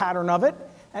see the pattern of it,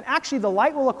 and actually the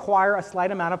light will acquire a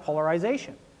slight amount of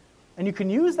polarization. And you can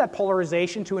use that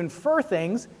polarization to infer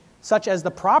things such as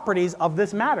the properties of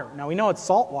this matter. Now, we know it's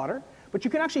salt water, but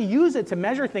you can actually use it to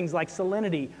measure things like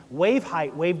salinity, wave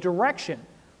height, wave direction.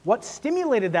 What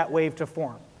stimulated that wave to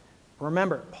form?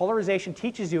 Remember, polarization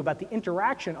teaches you about the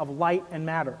interaction of light and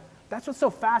matter. That's what's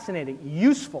so fascinating,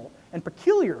 useful, and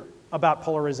peculiar about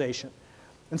polarization.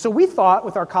 And so we thought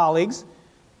with our colleagues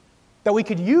that we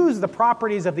could use the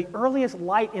properties of the earliest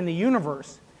light in the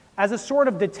universe as a sort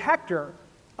of detector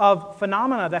of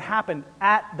phenomena that happened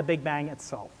at the Big Bang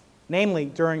itself, namely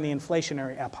during the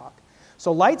inflationary epoch.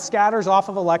 So light scatters off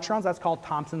of electrons. That's called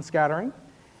Thomson scattering.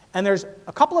 And there's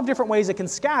a couple of different ways it can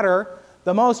scatter.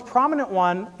 The most prominent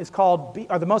one is called,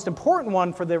 or the most important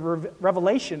one for the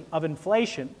revelation of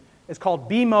inflation is called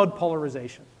B-mode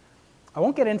polarization. I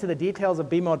won't get into the details of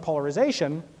B-mode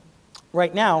polarization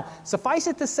right now. Suffice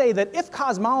it to say that if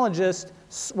cosmologists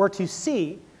were to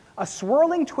see a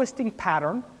swirling, twisting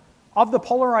pattern of the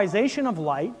polarization of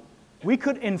light, we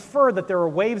could infer that there are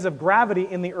waves of gravity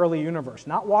in the early universe,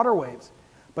 not water waves,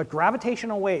 but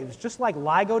gravitational waves, just like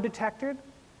LIGO detected,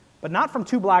 but not from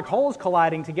two black holes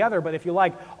colliding together, but if you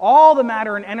like, all the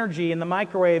matter and energy in the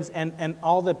microwaves and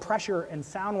all the pressure and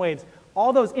sound waves,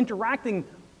 all those interacting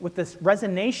with this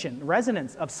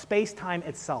resonance of space-time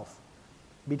itself.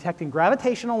 Detecting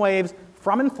gravitational waves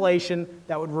from inflation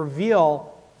that would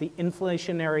reveal the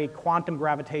inflationary quantum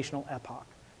gravitational epoch.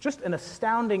 Just an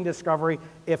astounding discovery,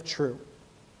 if true.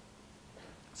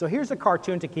 So here's a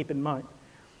cartoon to keep in mind.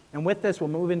 And with this, we'll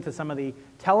move into some of the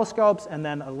telescopes, and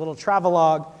then a little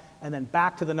travelogue, and then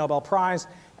back to the Nobel Prize,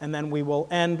 and then we will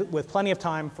end with plenty of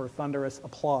time for thunderous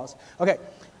applause. Okay,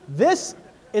 this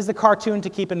is the cartoon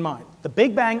to keep in mind. The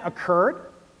Big Bang occurred,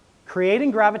 creating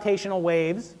gravitational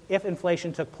waves if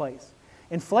inflation took place.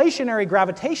 Inflationary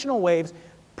gravitational waves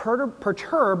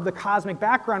perturb the cosmic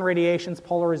background radiation's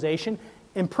polarization,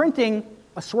 imprinting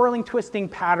a swirling, twisting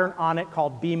pattern on it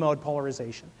called B-mode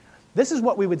polarization. This is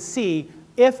what we would see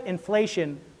if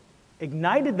inflation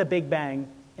ignited the Big Bang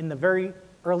in the very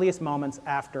earliest moments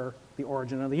after the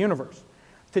origin of the universe.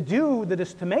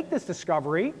 To make this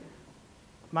discovery,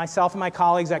 myself and my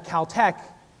colleagues at Caltech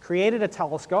created a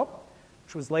telescope,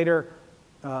 which was later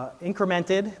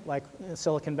incremented, like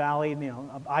Silicon Valley,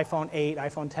 iPhone 8,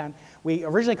 iPhone 10. We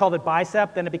originally called it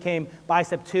BICEP, then it became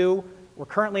BICEP 2. We're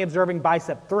currently observing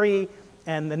BICEP 3,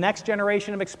 and the next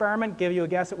generation of experiment, give you a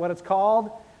guess at what it's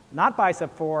called? Not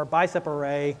BICEP 4, BICEP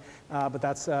array, but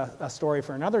that's a story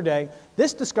for another day.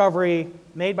 This discovery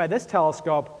made by this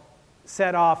telescope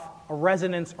set off a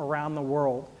resonance around the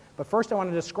world. But first I want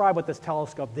to describe what this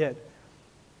telescope did.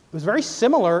 It was very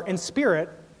similar in spirit,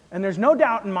 and there's no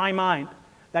doubt in my mind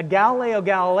that Galileo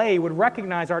Galilei would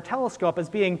recognize our telescope as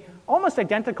being almost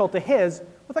identical to his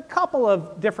with a couple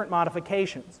of different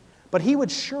modifications. But he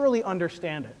would surely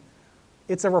understand it.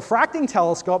 It's a refracting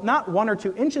telescope, not 1 or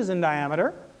 2 inches in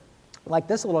diameter, like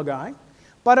this little guy,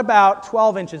 but about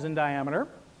 12 inches in diameter.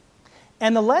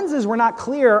 And the lenses were not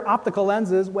clear optical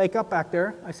lenses. Wake up back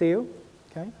there. I see you.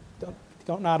 Okay,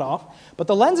 don't nod off. But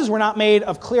the lenses were not made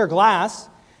of clear glass.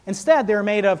 Instead, they're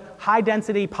made of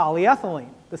high-density polyethylene,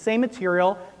 the same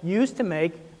material used to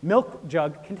make milk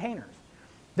jug containers.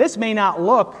 This may not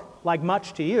look like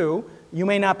much to you. You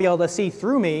may not be able to see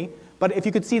through me, but if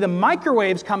you could see the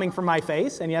microwaves coming from my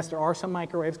face, and yes, there are some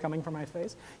microwaves coming from my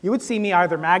face, you would see me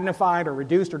either magnified or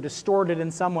reduced or distorted in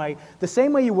some way, the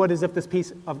same way you would as if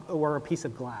this were a piece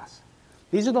of glass.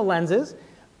 These are the lenses.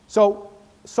 So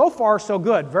far, so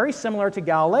good. Very similar to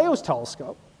Galileo's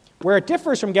telescope. Where it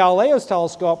differs from Galileo's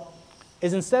telescope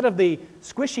is instead of the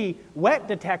squishy wet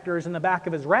detectors in the back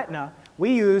of his retina,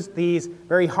 we use these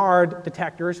very hard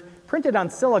detectors printed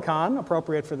on silicon,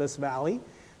 appropriate for this valley,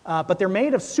 but they're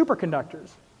made of superconductors.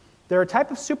 They're a type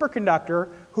of superconductor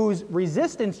whose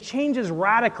resistance changes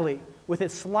radically with a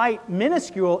slight,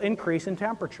 minuscule increase in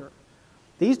temperature.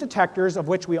 These detectors, of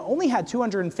which we only had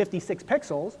 256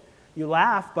 pixels, you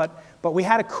laugh, but we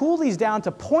had to cool these down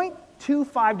to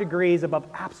 0.25 degrees above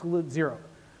absolute zero.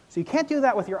 So you can't do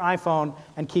that with your iPhone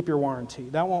and keep your warranty.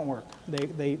 That won't work.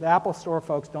 The Apple Store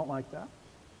folks don't like that.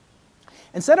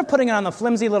 Instead of putting it on the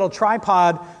flimsy little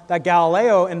tripod that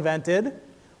Galileo invented,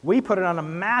 we put it on a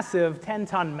massive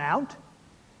 10-ton mount.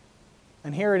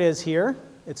 And here it is here.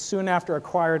 It soon after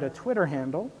acquired a Twitter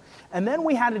handle. And then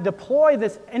we had to deploy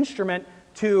this instrument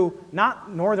to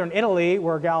not northern Italy,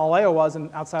 where Galileo was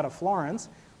outside of Florence,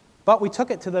 but we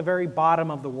took it to the very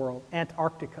bottom of the world,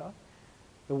 Antarctica.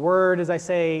 The word, as I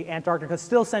say, Antarctica,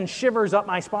 still sends shivers up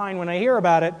my spine when I hear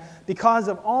about it because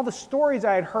of all the stories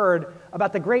I had heard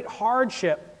about the great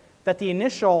hardship that the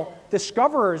initial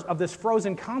discoverers of this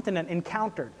frozen continent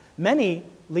encountered, many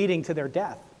leading to their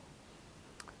death.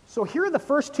 So here are the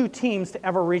first two teams to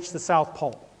ever reach the South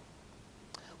Pole.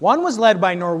 One was led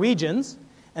by Norwegians,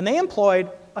 and they employed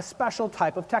a special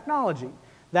type of technology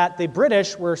that the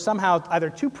British were somehow either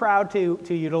too proud to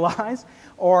utilize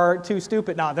or too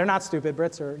stupid. No, they're not stupid.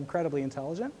 Brits are incredibly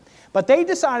intelligent. But they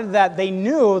decided that they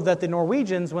knew that the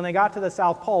Norwegians, when they got to the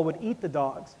South Pole, would eat the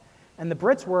dogs. And the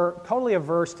Brits were totally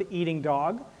averse to eating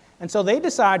dog. And so they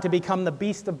decided to become the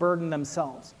beast of burden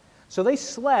themselves. So they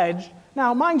sledged.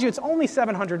 Now, mind you, it's only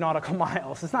 700 nautical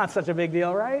miles. It's not such a big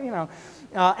deal, right?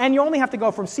 And you only have to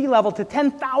go from sea level to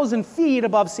 10,000 feet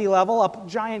above sea level, up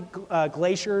giant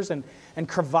glaciers and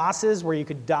crevasses where you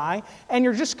could die. And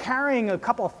you're just carrying a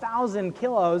couple thousand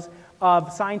kilos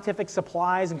of scientific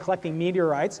supplies and collecting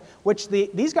meteorites, which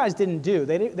these guys didn't do.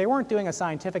 They weren't doing a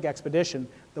scientific expedition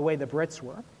the way the Brits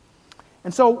were.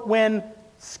 And so when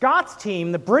Scott's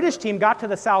team, the British team, got to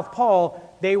the South Pole,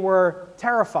 they were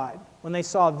terrified when they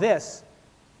saw this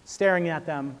staring at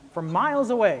them from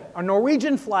miles away, a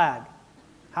Norwegian flag.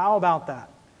 How about that?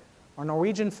 A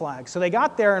Norwegian flag. So they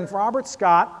got there, and Robert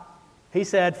Scott, he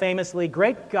said famously,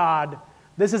 "Great God,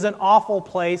 this is an awful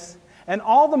place, and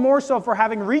all the more so for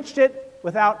having reached it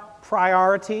without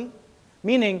priority,"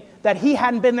 meaning that he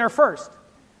hadn't been there first.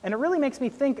 And it really makes me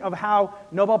think of how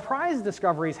Nobel Prize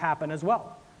discoveries happen as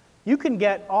well. You can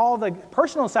get all the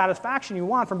personal satisfaction you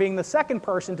want from being the second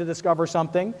person to discover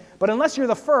something, but unless you're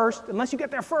the first, unless you get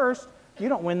there first, you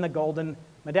don't win the golden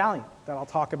medallion that I'll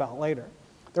talk about later.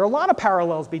 There are a lot of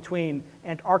parallels between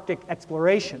Antarctic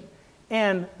exploration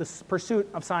and the pursuit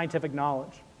of scientific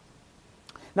knowledge.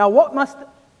 Now, what must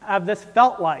have this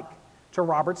felt like to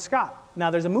Robert Scott?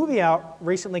 Now, there's a movie out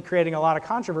recently creating a lot of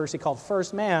controversy called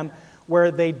First Man,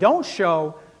 where they don't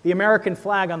show the American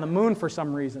flag on the moon for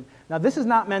some reason. Now, this is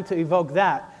not meant to evoke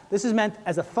that. This is meant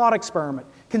as a thought experiment.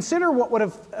 Consider what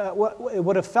it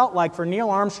would have felt like for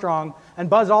Neil Armstrong and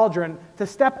Buzz Aldrin to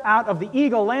step out of the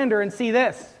Eagle lander and see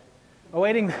this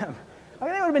awaiting them. I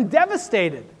mean, they would have been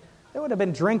devastated. They would have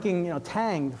been drinking,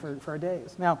 Tang for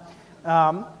days. Now,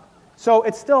 so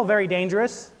it's still very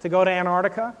dangerous to go to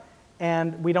Antarctica,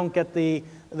 and we don't get you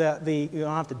don't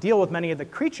have to deal with many of the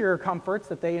creature comforts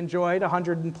that they enjoyed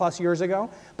 100+ years ago.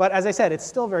 But as I said, it's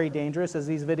still very dangerous, as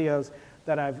these videos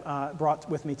that I've brought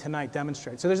with me tonight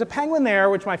demonstrate. So there's a penguin there,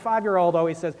 which my 5-year-old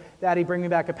always says, "Daddy, bring me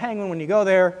back a penguin when you go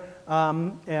there."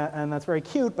 And that's very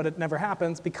cute, but it never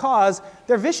happens because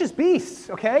they're vicious beasts,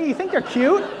 okay? You think they're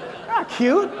cute? They're not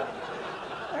cute.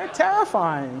 They're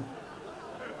terrifying.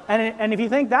 And if you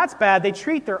think that's bad, they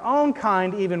treat their own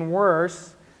kind even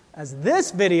worse, as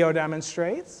this video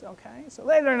demonstrates, okay? So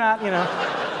they're not,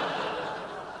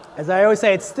 as I always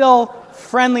say, it's still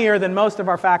friendlier than most of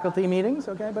our faculty meetings,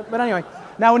 okay? But anyway,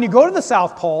 now when you go to the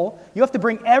South Pole, you have to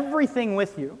bring everything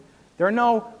with you. There are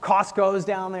no Costco's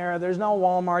down there. There's no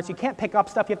Walmarts. You can't pick up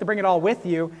stuff. You have to bring it all with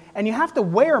you. And you have to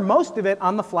wear most of it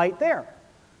on the flight there.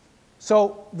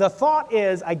 So the thought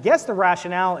is, I guess the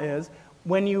rationale is,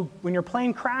 when your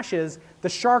plane crashes, the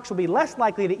sharks will be less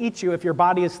likely to eat you if your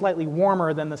body is slightly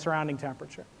warmer than the surrounding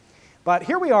temperature. But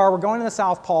here we are, we're going to the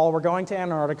South Pole, we're going to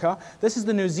Antarctica. This is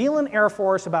the New Zealand Air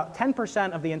Force, about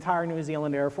 10% of the entire New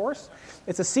Zealand Air Force.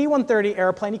 It's a C-130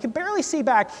 airplane. You can barely see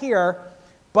back here,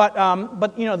 but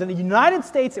you know, the United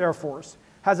States Air Force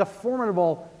has a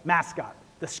formidable mascot,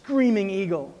 the Screaming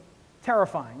Eagle.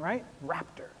 Terrifying, right?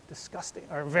 Raptor, disgusting,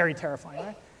 or very terrifying,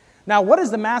 right? Now, what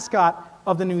is the mascot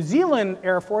of the New Zealand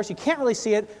Air Force? You can't really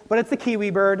see it, but it's the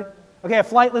kiwi bird. Okay, a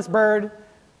flightless bird.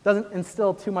 Doesn't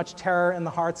instill too much terror in the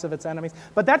hearts of its enemies.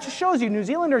 But that just shows you New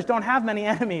Zealanders don't have many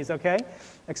enemies, okay?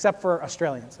 Except for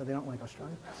Australians, so they don't like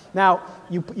Australians. Now,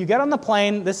 you get on the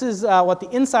plane. This is what the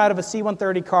inside of a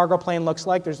C-130 cargo plane looks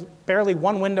like. There's barely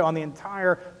one window on the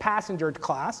entire passenger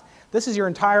class. This is your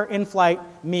entire in-flight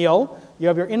meal. You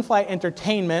have your in-flight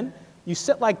entertainment. You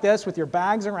sit like this with your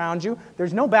bags around you.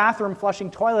 There's no bathroom flushing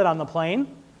toilet on the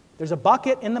plane. There's a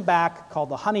bucket in the back called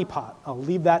the honey pot. I'll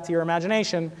leave that to your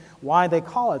imagination, why they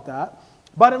call it that.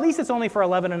 But at least it's only for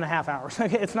 11 and a half hours.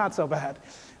 It's not so bad.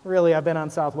 Really, I've been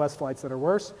on Southwest flights that are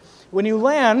worse. When you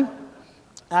land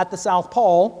at the South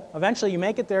Pole, eventually you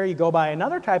make it there, you go by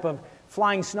another type of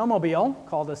flying snowmobile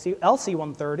called the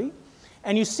LC-130,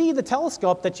 and you see the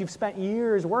telescope that you've spent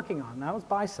years working on. That was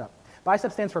BICEP.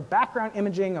 BICEP stands for Background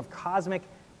Imaging of Cosmic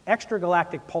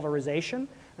Extragalactic Polarization.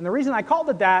 And the reason I called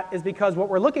it that is because what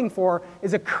we're looking for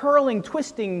is a curling,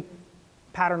 twisting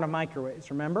pattern of microwaves,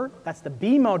 remember? That's the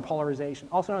B-mode polarization,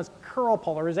 also known as curl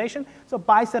polarization. So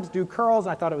biceps do curls,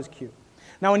 and I thought it was cute.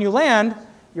 Now, when you land,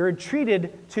 you're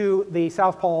treated to the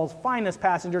South Pole's finest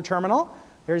passenger terminal.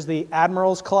 Here's the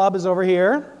Admirals Club is over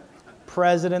here.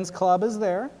 President's Club is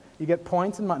there. You get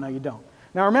points and money. No, you don't.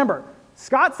 Now, remember,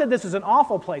 Scott said this was an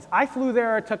awful place. I flew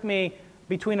there. It took me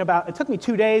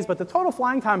 2 days, but the total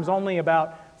flying time is only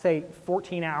about, say,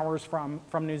 14 hours from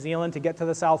New Zealand to get to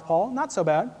the South Pole. Not so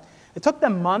bad. It took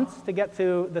them months to get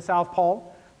to the South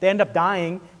Pole. They end up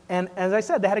dying. And as I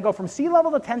said, they had to go from sea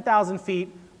level to 10,000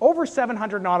 feet, over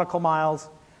 700 nautical miles,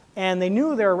 and they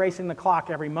knew they were racing the clock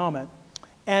every moment.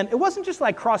 And it wasn't just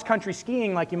like cross-country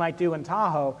skiing like you might do in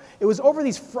Tahoe. It was over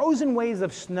these frozen waves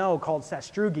of snow called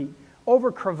sastrugi,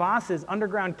 over crevasses,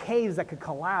 underground caves that could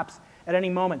collapse at any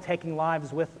moment, taking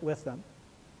lives with them.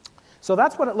 So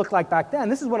that's what it looked like back then.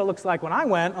 This is what it looks like when I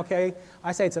went. Okay,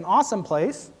 I say it's an awesome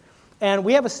place. And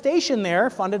we have a station there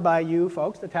funded by you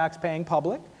folks, the tax-paying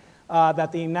public,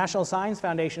 that the National Science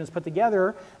Foundation has put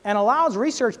together and allows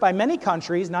research by many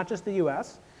countries, not just the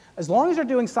US, as long as they're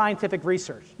doing scientific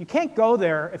research. You can't go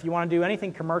there if you want to do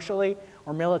anything commercially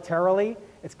or militarily.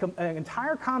 It's an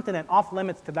entire continent off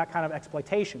limits to that kind of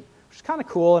exploitation, which is kind of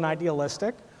cool and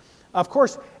idealistic. Of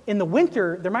course, in the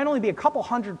winter, there might only be a couple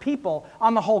hundred people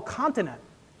on the whole continent.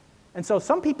 And so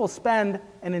some people spend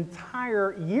an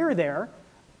entire year there,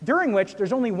 during which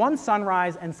there's only one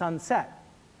sunrise and sunset.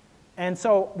 And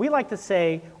so we like to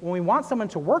say, when we want someone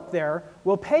to work there,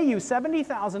 we'll pay you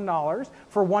 $70,000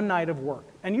 for one night of work.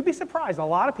 And you'd be surprised, a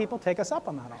lot of people take us up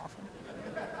on that offer.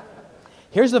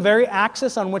 Here's the very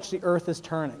axis on which the Earth is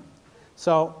turning.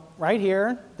 So right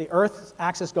here, the Earth's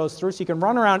axis goes through, so you can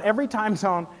run around every time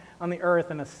zone on the Earth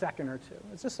in a second or two.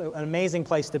 It's just an amazing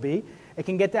place to be. It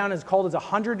can get down as cold as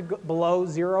 100 below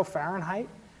 0 Fahrenheit.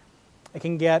 It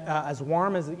can get as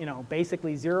warm as,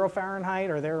 basically 0 Fahrenheit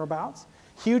or thereabouts.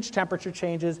 Huge temperature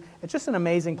changes. It's just an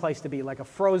amazing place to be, like a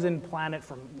frozen planet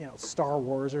from, Star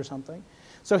Wars or something.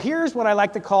 So here's what I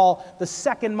like to call the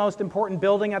second most important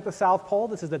building at the South Pole.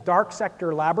 This is the Dark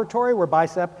Sector Laboratory where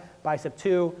BICEP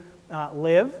 2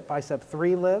 live. BICEP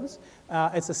 3 lives.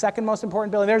 It's the second most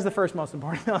important building. There's the first most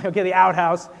important building. Okay, the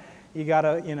outhouse. You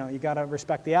gotta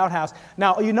respect the outhouse.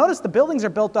 Now, you notice the buildings are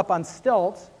built up on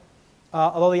stilts.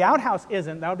 Although the outhouse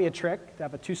isn't. That would be a trick, to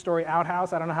have a 2-story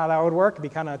outhouse. I don't know how that would work. It'd be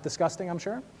kind of disgusting, I'm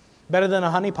sure. Better than a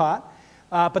honey pot.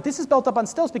 But this is built up on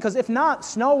stilts because if not,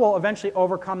 snow will eventually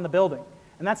overcome the building.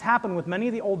 And that's happened with many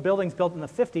of the old buildings built in the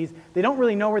 50s. They don't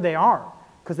really know where they are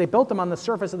because they built them on the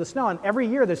surface of the snow. And every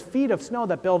year there's feet of snow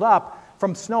that build up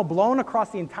from snow blown across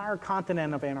the entire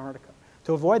continent of Antarctica.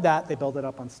 To avoid that, they build it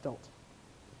up on stilts.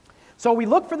 So we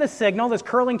look for this signal, this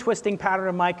curling, twisting pattern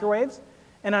of microwaves.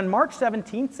 And on March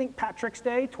 17th, St. Patrick's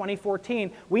Day,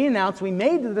 2014, we announced we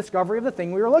made the discovery of the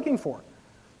thing we were looking for,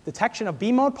 detection of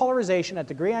B-mode polarization at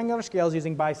degree angular scales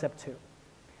using BICEP 2.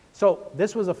 So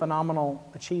this was a phenomenal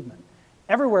achievement.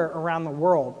 Everywhere around the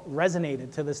world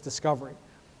resonated to this discovery.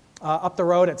 Up the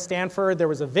road at Stanford, there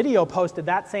was a video posted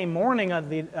that same morning of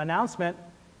the announcement,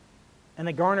 and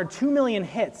they garnered 2 million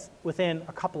hits within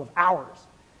a couple of hours.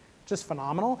 Just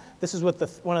phenomenal. This is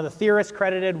with one of the theorists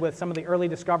credited with some of the early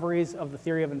discoveries of the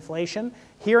theory of inflation.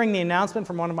 Hearing the announcement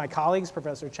from one of my colleagues,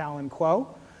 Professor Chalin Kuo,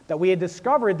 that we had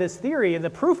discovered this theory, the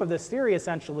proof of this theory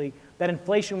essentially, that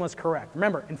inflation was correct.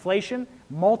 Remember, inflation,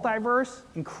 multiverse,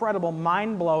 incredible,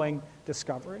 mind-blowing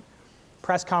discovery.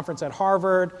 Press conference at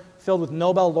Harvard, filled with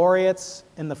Nobel laureates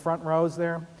in the front rows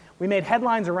there. We made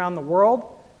headlines around the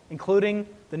world, including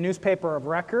the newspaper of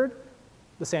record,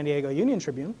 the San Diego Union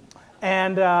Tribune,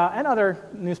 and other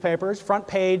newspapers, front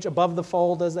page, above the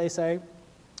fold, as they say.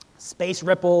 Space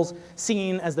ripples,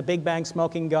 seen as the Big Bang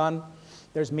smoking gun.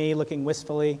 There's me looking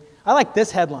wistfully. I like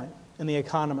this headline in The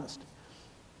Economist,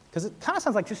 because it kind of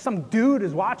sounds like just some dude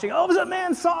is watching. Oh, that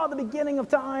man saw the beginning of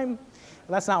time. Well,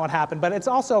 that's not what happened, but it's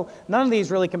also, none of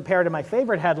these really compare to my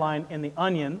favorite headline in The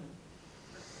Onion.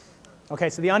 Okay,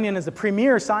 so The Onion is the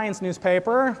premier science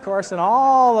newspaper, of course, in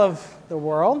all of the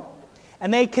world.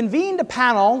 And they convened a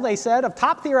panel, they said, of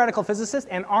top theoretical physicists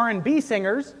and R&B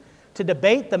singers to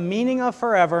debate the meaning of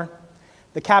forever.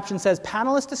 The caption says,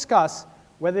 panelists discuss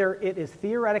whether it is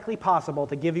theoretically possible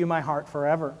to give you my heart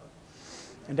forever.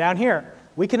 And down here,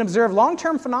 we can observe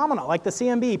long-term phenomena like the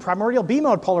CMB, primordial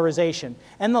B-mode polarization,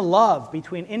 and the love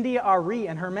between India Arie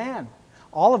and her man,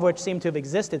 all of which seem to have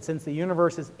existed since the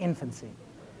universe's infancy.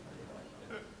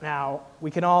 Now, we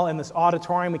can all, in this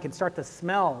auditorium, we can start to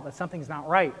smell that something's not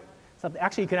right.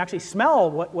 Actually, you can actually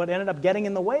smell what ended up getting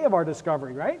in the way of our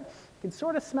discovery, right? You can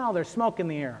sort of smell there's smoke in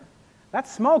the air. That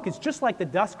smoke is just like the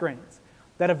dust grains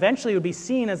that eventually would be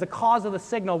seen as the cause of the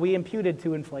signal we imputed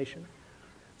to inflation.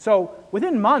 So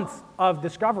within months of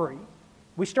discovery,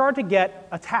 we started to get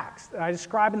attacks that I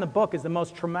describe in the book as the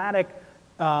most traumatic,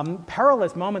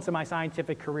 perilous moments of my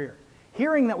scientific career.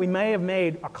 Hearing that we may have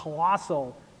made a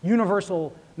colossal,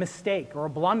 universal mistake or a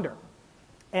blunder.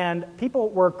 And people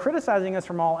were criticizing us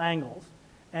from all angles.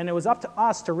 And it was up to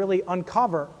us to really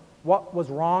uncover what was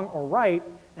wrong or right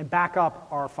and back up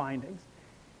our findings.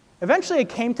 Eventually, it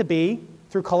came to be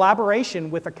through collaboration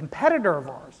with a competitor of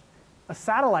ours, a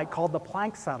satellite called the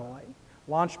Planck satellite,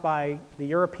 launched by the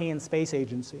European Space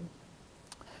Agency.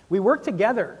 We worked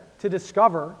together to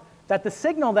discover that the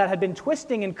signal that had been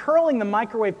twisting and curling the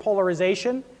microwave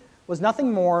polarization was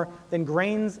nothing more than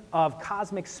grains of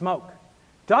cosmic smoke.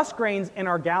 Dust grains in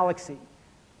our galaxy,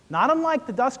 not unlike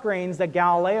the dust grains that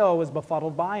Galileo was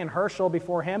befuddled by, and Herschel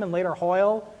before him, and later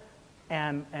Hoyle,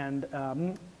 and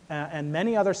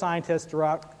many other scientists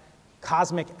throughout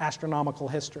cosmic astronomical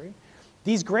history.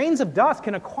 These grains of dust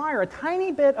can acquire a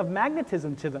tiny bit of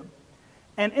magnetism to them,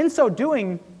 and in so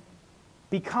doing,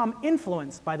 become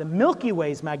influenced by the Milky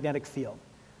Way's magnetic field.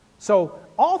 So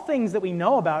all things that we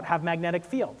know about have magnetic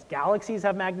fields. Galaxies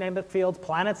have magnetic fields,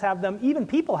 planets have them, even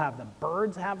people have them,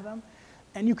 birds have them.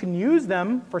 And you can use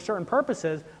them for certain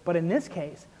purposes, but in this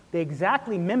case, they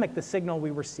exactly mimic the signal we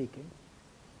were seeking.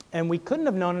 And we couldn't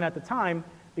have known it at the time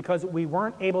because we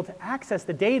weren't able to access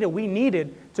the data we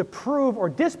needed to prove or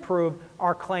disprove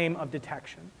our claim of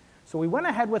detection. So we went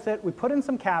ahead with it, we put in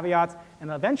some caveats, and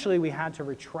eventually we had to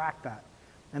retract that.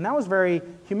 And that was very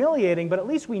humiliating, but at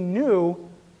least we knew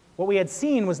what we had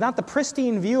seen was not the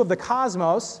pristine view of the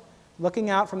cosmos, looking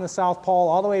out from the South Pole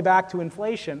all the way back to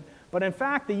inflation, but in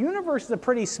fact, the universe is a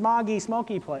pretty smoggy,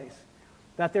 smoky place,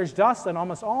 that there's dust on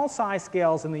almost all size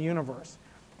scales in the universe,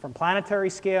 from planetary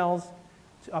scales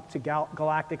up to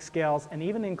galactic scales, and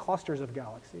even in clusters of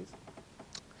galaxies.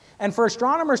 And for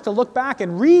astronomers to look back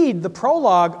and read the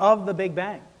prologue of the Big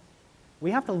Bang,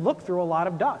 we have to look through a lot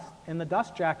of dust in the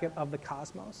dust jacket of the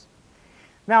cosmos.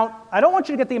 Now, I don't want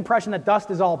you to get the impression that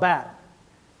dust is all bad,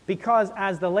 because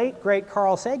as the late, great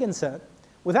Carl Sagan said,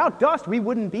 without dust, we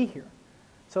wouldn't be here.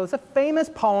 So it's a famous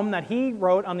poem that he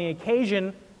wrote on the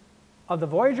occasion of the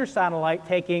Voyager satellite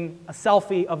taking a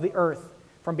selfie of the Earth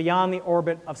from beyond the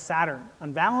orbit of Saturn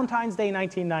on Valentine's Day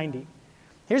 1990.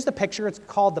 Here's the picture. It's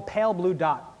called the pale blue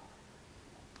dot.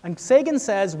 And Sagan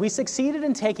says, we succeeded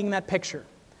in taking that picture.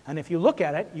 And if you look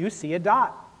at it, you see a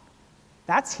dot.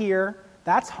 That's here.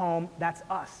 That's home, that's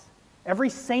us. Every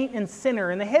saint and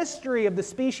sinner in the history of the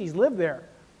species lived there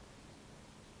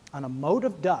on a mote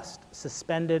of dust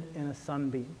suspended in a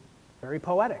sunbeam. Very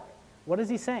poetic. What is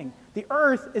he saying? The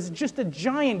Earth is just a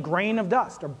giant grain of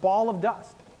dust or ball of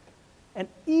dust. And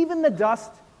even the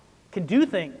dust can do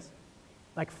things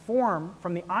like form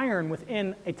from the iron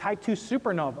within a type 2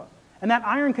 supernova. And that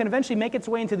iron can eventually make its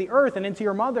way into the Earth and into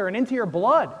your mother and into your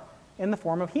blood in the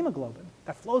form of hemoglobin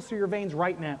that flows through your veins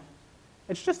right now.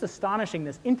 It's just astonishing,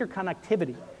 this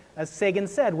interconnectivity. As Sagan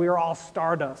said, we are all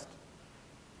stardust.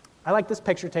 I like this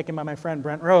picture taken by my friend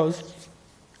Brent Rose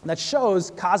that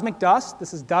shows cosmic dust.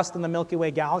 This is dust in the Milky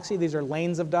Way galaxy. These are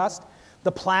lanes of dust.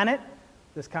 The planet,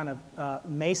 this kind of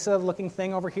mesa-looking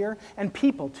thing over here, and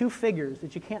people, two figures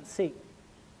that you can't see.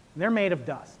 And they're made of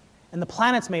dust. And the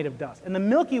planet's made of dust. And the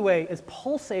Milky Way is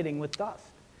pulsating with dust.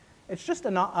 It's just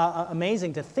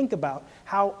amazing to think about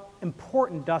how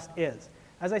important dust is.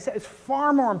 As I said, it's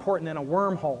far more important than a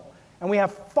wormhole. And we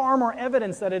have far more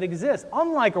evidence that it exists,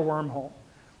 unlike a wormhole.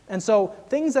 And so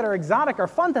things that are exotic are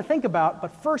fun to think about,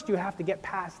 but first you have to get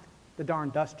past the darn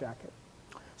dust jacket.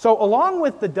 So along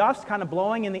with the dust kind of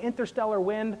blowing in the interstellar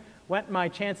wind went my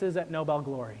chances at Nobel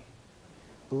glory.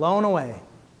 Blown away.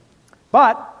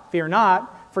 But, fear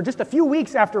not, for just a few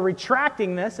weeks after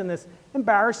retracting this in this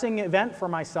embarrassing event for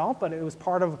myself, but it was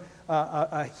part of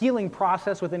a healing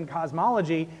process within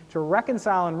cosmology to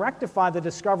reconcile and rectify the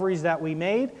discoveries that we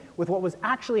made with what was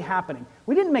actually happening.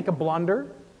 We didn't make a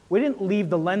blunder. We didn't leave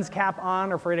the lens cap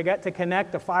on or forget to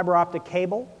connect a fiber optic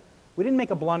cable. We didn't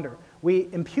make a blunder. We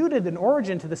imputed an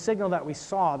origin to the signal that we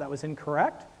saw that was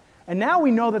incorrect. And now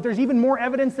we know that there's even more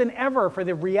evidence than ever for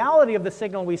the reality of the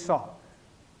signal we saw.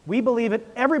 We believe it.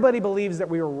 Everybody believes that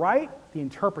we were right. The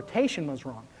interpretation was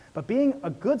wrong. But being a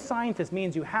good scientist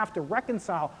means you have to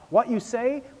reconcile what you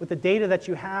say with the data that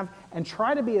you have and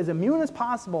try to be as immune as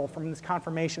possible from this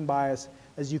confirmation bias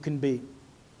as you can be.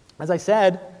 As I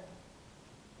said,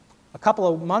 a couple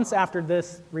of months after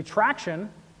this retraction,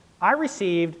 I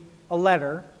received a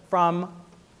letter from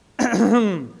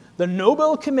the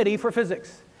Nobel Committee for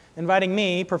Physics inviting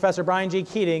me, Professor Brian G.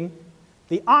 Keating,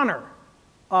 the honor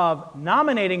of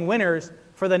nominating winners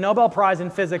for the Nobel Prize in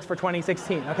Physics for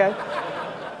 2016, okay?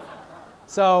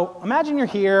 So imagine you're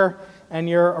here and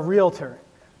you're a realtor.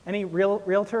 Any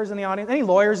realtors in the audience? Any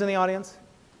lawyers in the audience?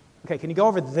 Okay, can you go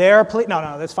over there, please?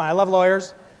 No, that's fine. I love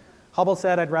lawyers. Hubble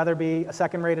said I'd rather be a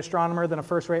second-rate astronomer than a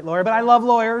first-rate lawyer, but I love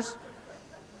lawyers.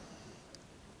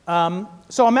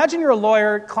 So imagine you're a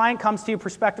lawyer, client comes to you,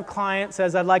 prospective client,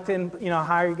 says, I'd like to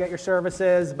hire you, get your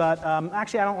services, but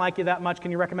actually I don't like you that much.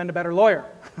 Can you recommend a better lawyer?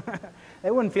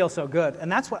 It wouldn't feel so good.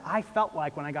 And that's what I felt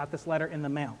like when I got this letter in the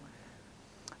mail.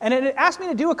 And it asked me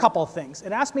to do a couple of things.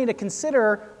 It asked me to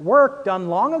consider work done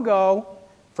long ago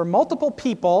for multiple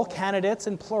people, candidates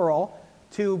in plural,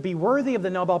 to be worthy of the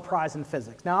Nobel Prize in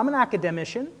Physics. Now, I'm an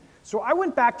academician, so I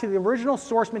went back to the original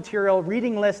source material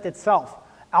reading list itself,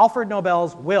 Alfred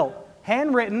Nobel's will,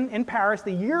 handwritten in Paris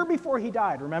the year before he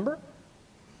died, remember?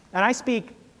 And I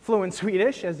speak fluent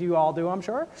Swedish, as you all do, I'm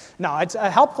sure. No, it's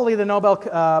helpfully the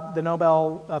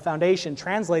Nobel Foundation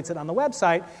translates it on the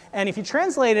website, and if you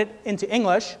translate it into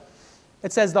English,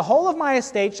 it says, the whole of my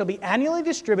estate shall be annually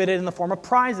distributed in the form of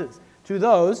prizes to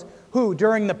those who,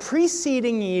 during the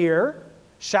preceding year,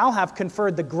 shall have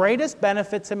conferred the greatest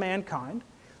benefit to mankind,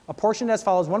 apportioned as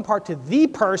follows, 1 part to the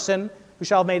person who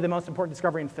shall have made the most important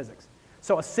discovery in physics.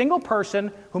 So a single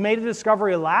person who made a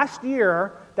discovery last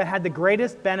year that had the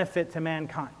greatest benefit to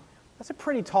mankind. That's a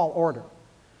pretty tall order.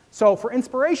 So for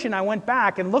inspiration, I went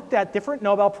back and looked at different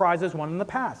Nobel Prizes won in the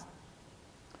past.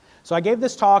 So I gave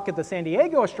this talk at the San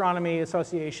Diego Astronomy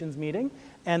Association's meeting,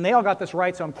 and they all got this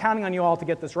right, so I'm counting on you all to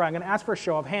get this right. I'm going to ask for a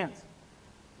show of hands.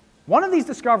 One of these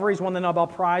discoveries won the Nobel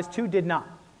Prize, 2 did not.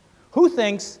 Who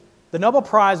thinks the Nobel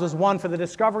Prize was won for the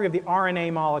discovery of the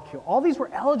RNA molecule? All these were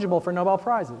eligible for Nobel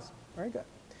Prizes. Very good.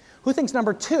 Who thinks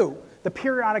number 2, the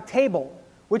periodic table,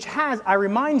 which has, I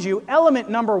remind you, element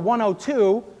number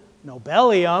 102,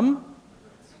 nobelium.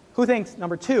 Who thinks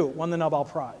number 2 won the Nobel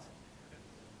Prize?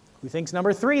 Who thinks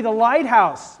number 3, the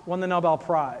lighthouse, won the Nobel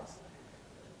Prize?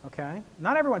 Okay,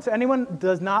 not everyone. So anyone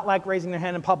does not like raising their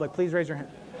hand in public, please raise your hand.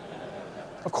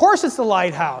 Of course it's the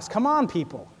lighthouse. Come on,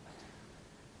 people.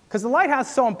 Because the lighthouse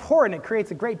is so important, it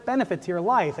creates a great benefit to your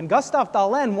life. And Gustave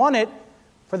Dalén won it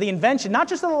for the invention, not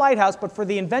just of the lighthouse, but for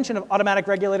the invention of automatic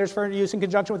regulators for use in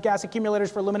conjunction with gas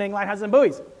accumulators for illuminating lighthouses and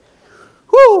buoys.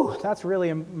 Whew, that's really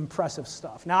impressive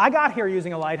stuff. Now, I got here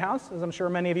using a lighthouse, as I'm sure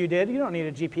many of you did. You don't need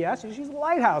a GPS, you just use a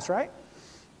lighthouse, right?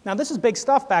 Now, this is big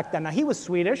stuff back then. Now, he was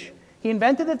Swedish. He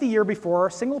invented it the year before,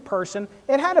 a single person.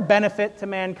 It had a benefit to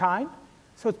mankind,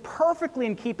 so it's perfectly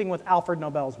in keeping with Alfred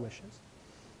Nobel's wishes.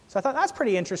 So I thought that's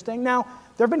pretty interesting. Now,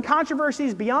 there have been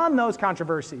controversies beyond those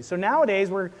controversies. So nowadays,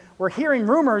 we're hearing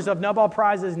rumors of Nobel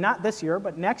Prizes, not this year,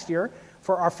 but next year,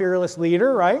 for our fearless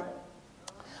leader, right?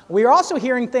 We are also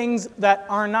hearing things that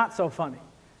are not so funny.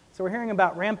 So we're hearing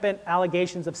about rampant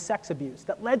allegations of sex abuse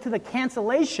that led to the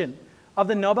cancellation of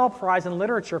the Nobel Prize in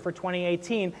Literature for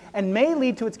 2018 and may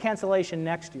lead to its cancellation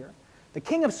next year. The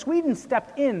King of Sweden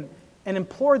stepped in and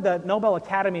implored the Nobel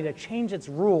Academy to change its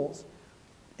rules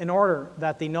in order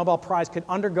that the Nobel Prize could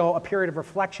undergo a period of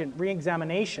reflection,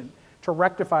 re-examination, to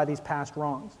rectify these past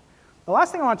wrongs. The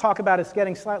last thing I want to talk about is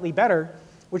getting slightly better,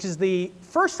 which is the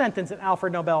first sentence in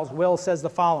Alfred Nobel's will says the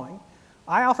following.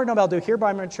 I, Alfred Nobel, do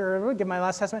hereby give my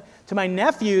last testament to my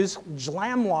nephews,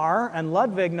 Jlamlar and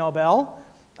Ludwig Nobel.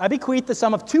 I bequeath the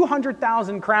sum of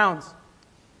 200,000 crowns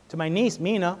To my niece,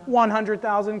 Mina,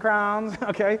 100,000 crowns,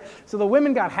 okay? So the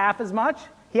women got half as much.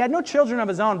 He had no children of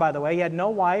his own, by the way. He had no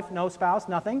wife, no spouse,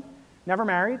 nothing, never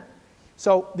married.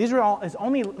 So these were all his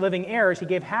only living heirs. He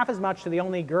gave half as much to the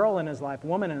only girl in his life,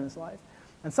 woman in his life.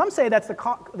 And some say that's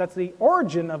the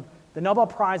origin of the Nobel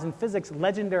Prize in Physics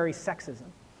legendary sexism,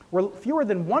 where fewer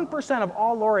than 1% of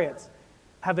all laureates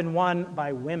have been won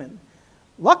by women.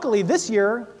 Luckily, this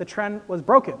year, the trend was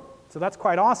broken, so that's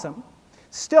quite awesome.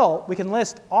 Still, we can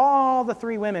list all the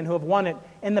 3 women who have won it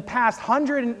in the past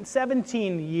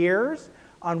 117 years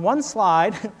on one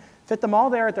slide, fit them all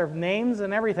there at their names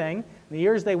and everything, the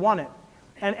years they won it.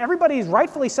 And everybody's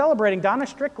rightfully celebrating Donna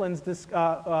Strickland's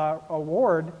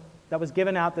award that was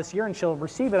given out this year, and she'll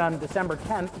receive it on December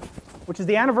 10th, which is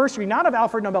the anniversary not of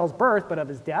Alfred Nobel's birth, but of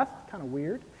his death. Kind of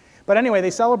weird. But anyway,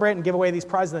 they celebrate and give away these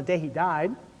prizes on the day he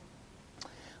died.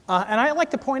 And I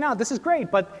like to point out, this is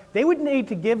great, but they would need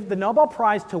to give the Nobel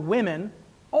Prize to women,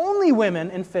 only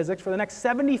women in physics, for the next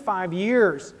 75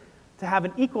 years to have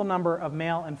an equal number of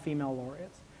male and female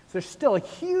laureates. So there's still a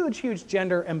huge, huge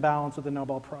gender imbalance with the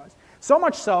Nobel Prize. So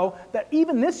much so that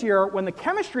even this year, when the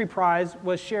chemistry prize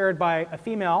was shared by a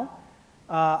female,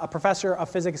 a professor of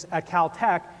physics at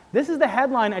Caltech, this is the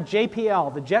headline at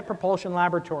JPL, the Jet Propulsion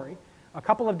Laboratory, a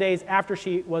couple of days after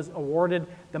she was awarded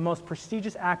the most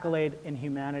prestigious accolade in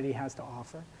humanity has to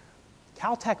offer.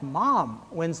 Caltech mom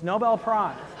wins Nobel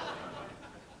Prize.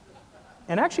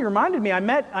 And actually reminded me, I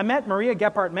met Maria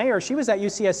Gephardt-Mayer. She was at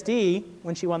UCSD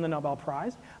when she won the Nobel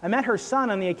Prize. I met her son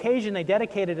on the occasion they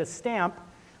dedicated a stamp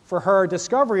for her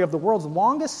discovery of the world's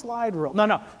longest slide rule.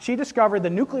 No, she discovered the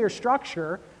nuclear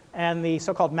structure and the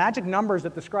so-called magic numbers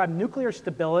that describe nuclear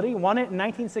stability, won it in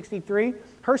 1963.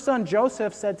 Her son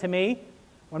Joseph said to me,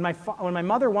 when my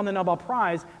mother won the Nobel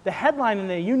Prize, the headline in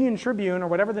the Union Tribune, or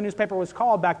whatever the newspaper was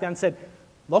called back then, said,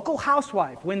 "Local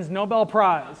housewife wins Nobel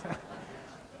Prize."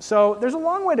 So there's a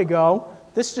long way to go.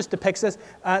 This just depicts this.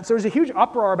 So there was a huge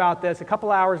uproar about this. A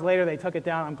couple hours later, they took it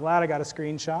down. I'm glad I got a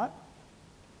screenshot.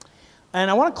 And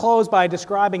I want to close by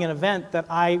describing an event that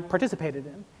I participated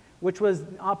in, which was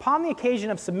upon the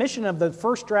occasion of submission of the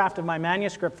first draft of my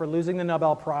manuscript for losing the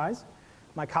Nobel Prize,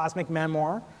 my cosmic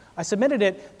memoir. I submitted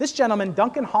it. This gentleman,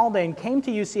 Duncan Haldane, came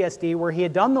to UCSD where he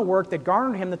had done the work that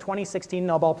garnered him the 2016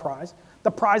 Nobel Prize,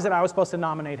 the prize that I was supposed to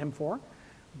nominate him for.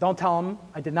 Don't tell him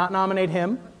I did not nominate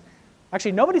him.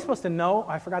 Actually, nobody's supposed to know.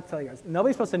 I forgot to tell you guys.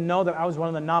 Nobody's supposed to know that I was one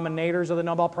of the nominators of the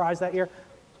Nobel Prize that year.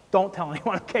 Don't tell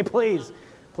anyone, okay, please.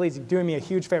 Please, you're doing me a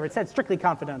huge favor. It said strictly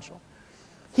confidential.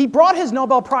 He brought his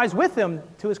Nobel Prize with him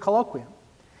to his colloquium.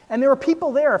 And there were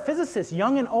people there, physicists,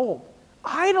 young and old,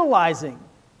 idolizing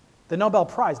the Nobel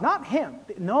Prize. Not him,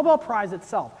 the Nobel Prize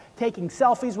itself. Taking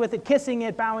selfies with it, kissing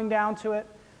it, bowing down to it.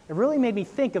 It really made me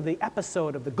think of the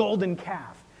episode of the Golden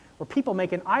Calf, where people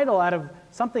make an idol out of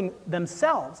something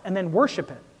themselves and then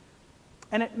worship it.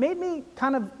 And it made me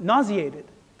kind of nauseated,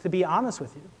 to be honest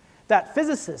with you, that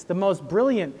physicists, the most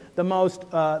brilliant, the most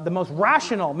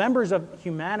rational members of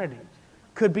humanity,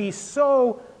 could be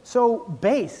so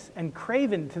base and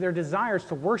craven to their desires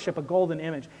to worship a golden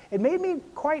image. It made me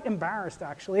quite embarrassed,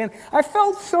 actually, and I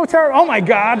felt so terrible. Oh, my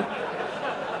God.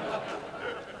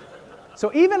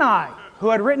 So even I, who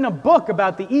had written a book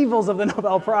about the evils of the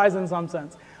Nobel Prize in some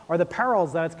sense, or the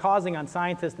perils that it's causing on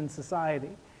scientists and society,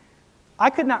 I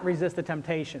could not resist the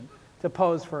temptation to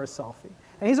pose for a selfie.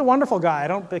 And he's a wonderful guy. I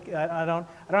don't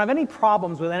have any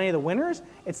problems with any of the winners.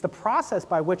 It's the process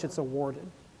by which it's awarded.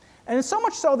 And it's so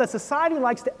much so that society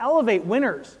likes to elevate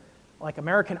winners, like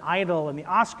American Idol and the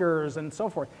Oscars and so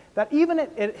forth, that even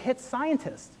it hits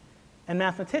scientists and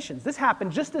mathematicians. This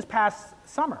happened just this past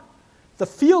summer. The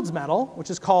Fields Medal, which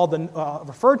is called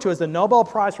referred to as the Nobel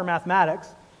Prize for Mathematics,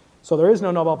 so there is no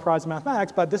Nobel Prize in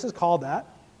Mathematics, but this is called that.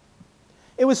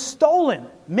 It was stolen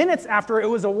minutes after it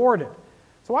was awarded.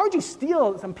 So why would you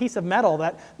steal some piece of metal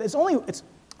that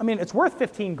it's worth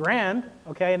 15 grand,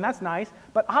 okay, and that's nice,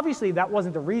 but obviously that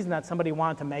wasn't the reason that somebody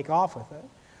wanted to make off with it.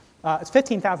 It's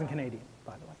 15,000 Canadian,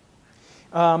 by the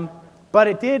way. But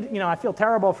it did, I feel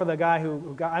terrible for the guy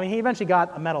who got, he eventually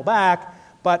got a medal back,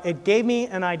 but it gave me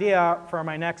an idea for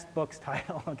my next book's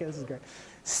title. Okay, this is great.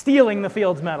 Stealing the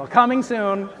Fields Medal, coming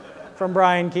soon from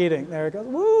Brian Keating. There it goes,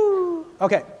 woo!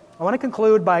 Okay, I want to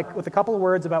conclude with a couple of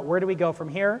words about where do we go from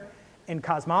here in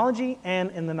cosmology and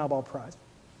in the Nobel Prize.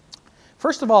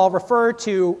 First of all, refer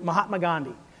to Mahatma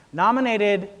Gandhi,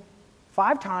 nominated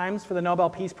 5 times for the Nobel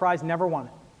Peace Prize, never won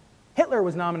it. Hitler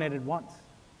was nominated once,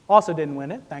 also didn't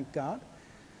win it, thank God.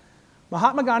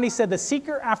 Mahatma Gandhi said the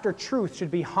seeker after truth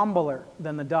should be humbler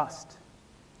than the dust.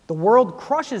 The world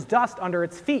crushes dust under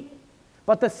its feet,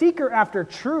 but the seeker after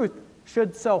truth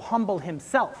should so humble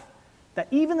himself that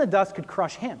even the dust could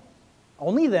crush him.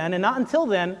 Only then, and not until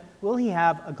then, will he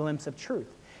have a glimpse of truth.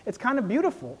 It's kind of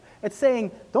beautiful. It's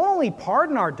saying, don't only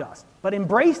pardon our dust, but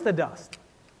embrace the dust.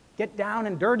 Get down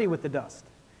and dirty with the dust.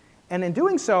 And in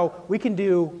doing so, we can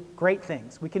do great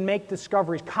things. We can make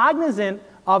discoveries cognizant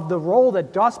of the role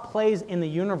that dust plays in the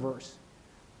universe.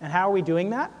 And how are we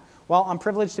doing that? Well, I'm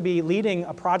privileged to be leading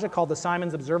a project called the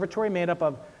Simons Observatory, made up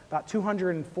of about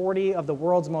 240 of the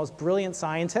world's most brilliant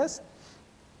scientists.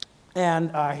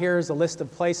 And here's a list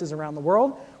of places around the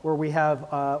world where we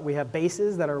have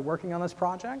bases that are working on this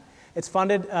project. It's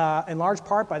funded in large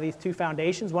part by these two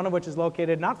foundations, one of which is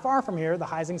located not far from here, the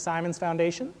Heising-Simons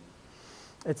Foundation.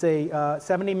 It's a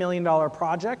 $70 million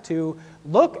project to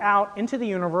look out into the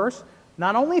universe,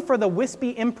 not only for the wispy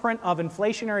imprint of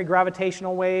inflationary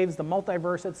gravitational waves, the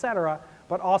multiverse, etc.,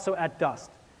 but also at dust.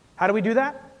 How do we do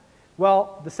that?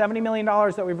 Well, the $70 million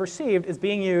that we've received is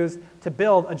being used to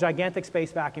build a gigantic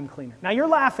space vacuum cleaner. Now, you're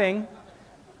laughing.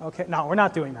 Okay, no, we're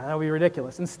not doing that. That would be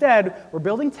ridiculous. Instead, we're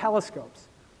building telescopes.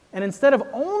 And instead of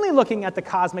only looking at the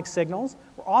cosmic signals,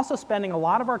 we're also spending a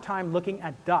lot of our time looking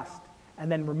at dust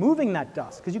and then removing that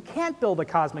dust, because you can't build a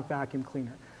cosmic vacuum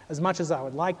cleaner as much as I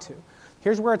would like to.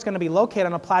 Here's where it's going to be located,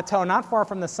 on a plateau not far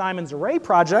from the Simons Array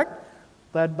project,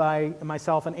 led by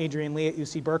myself and Adrian Lee at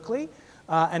UC Berkeley,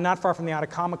 and not far from the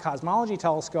Atacama Cosmology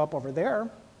Telescope over there.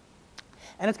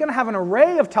 And it's going to have an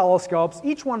array of telescopes,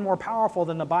 each one more powerful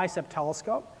than the BICEP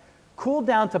telescope, cooled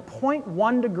down to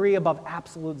 0.1 degree above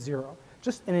absolute zero,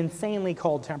 just an insanely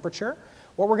cold temperature.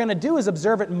 What we're going to do is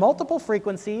observe at multiple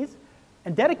frequencies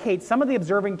and dedicate some of the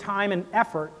observing time and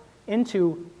effort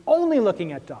into only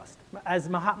looking at dust. As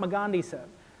Mahatma Gandhi said,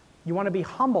 you want to be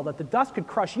humble that the dust could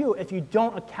crush you if you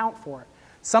don't account for it.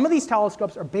 Some of these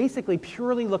telescopes are basically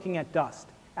purely looking at dust.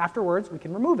 Afterwards, we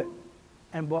can remove it.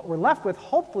 And what we're left with,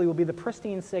 hopefully, will be the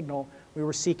pristine signal we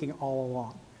were seeking all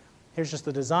along. Here's just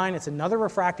the design. It's another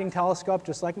refracting telescope,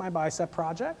 just like my BICEP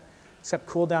project, except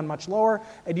cooled down much lower.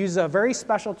 It uses a very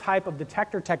special type of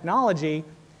detector technology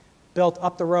built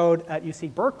up the road at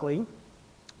UC Berkeley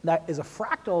that is a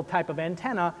fractal type of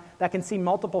antenna that can see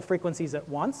multiple frequencies at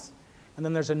once. And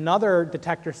then there's another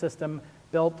detector system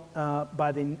built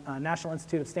by the National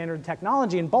Institute of Standard and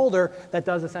Technology in Boulder that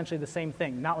does essentially the same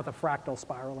thing, not with a fractal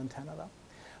spiral antenna, though.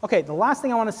 Okay, the last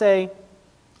thing I want to say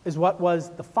is what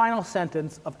was the final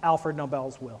sentence of Alfred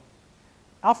Nobel's will.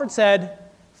 Alfred said,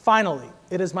 "Finally,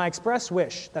 it is my express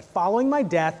wish that following my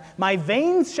death, my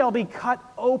veins shall be cut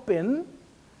open.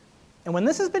 And when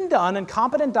this has been done and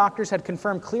competent doctors had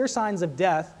confirmed clear signs of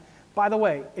death," by the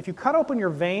way, if you cut open your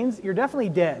veins, you're definitely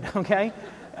dead, okay?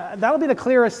 That'll be the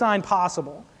clearest sign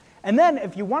possible. And then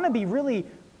if you want to be really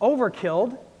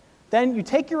overkilled, then you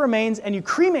take your remains and you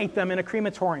cremate them in a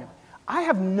crematorium. I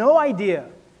have no idea,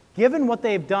 given what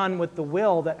they've done with the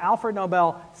will that Alfred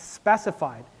Nobel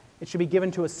specified, it should be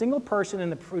given to a single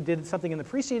person who did something in the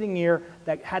preceding year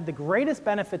that had the greatest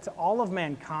benefit to all of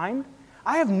mankind.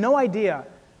 I have no idea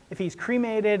if he's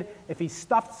cremated, if he's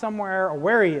stuffed somewhere, or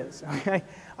where he is. Okay?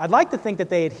 I'd like to think that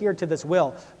they adhere to this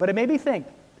will, but it made me think,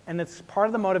 and it's part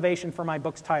of the motivation for my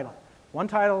book's title. One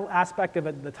title aspect of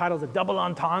it, the title is a double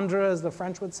entendre, as the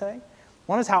French would say.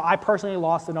 One is how I personally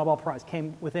lost the Nobel Prize,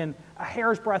 came within a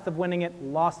hair's breadth of winning it,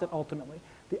 lost it ultimately.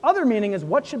 The other meaning is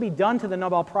what should be done to the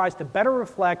Nobel Prize to better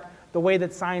reflect the way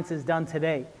that science is done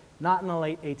today, not in the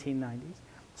late 1890s.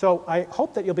 So I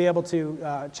hope that you'll be able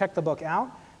to check the book out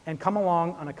and come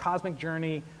along on a cosmic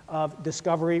journey of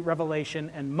discovery,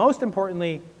 revelation, and most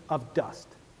importantly, of dust.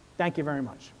 Thank you very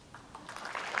much.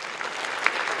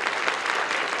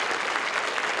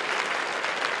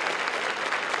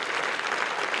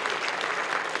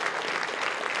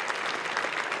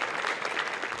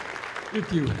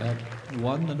 If you had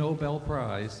won the Nobel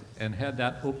Prize and had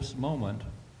that oops moment,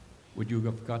 would you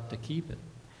have got to keep it?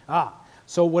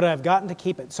 So would I have gotten to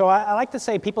keep it? So I like to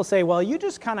say, people say, well, you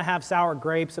just kind of have sour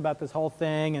grapes about this whole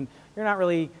thing, and you're not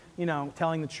really,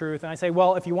 telling the truth. And I say,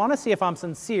 well, if you want to see if I'm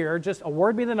sincere, just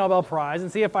award me the Nobel Prize and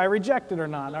see if I reject it or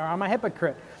not, or I'm a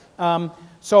hypocrite.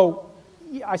 So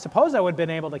I suppose I would have been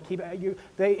able to keep it.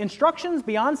 The instructions,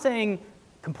 beyond saying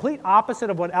complete opposite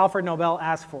of what Alfred Nobel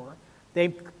asked for,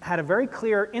 they had a very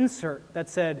clear insert that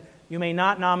said, you may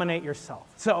not nominate yourself.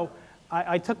 So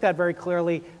I took that very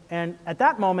clearly, and at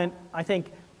that moment, I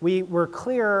think we were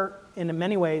clear in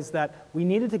many ways that we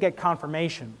needed to get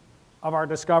confirmation of our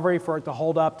discovery for it to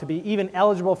hold up, to be even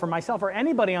eligible for myself or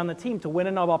anybody on the team to win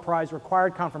a Nobel Prize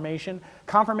required confirmation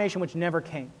which never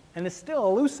came, and is still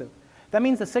elusive. That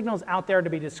means the signal's out there to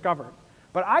be discovered.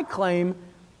 But I claim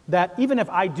that even if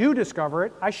I do discover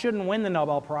it, I shouldn't win the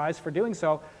Nobel Prize for doing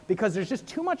so, because there's just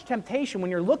too much temptation when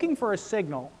you're looking for a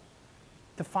signal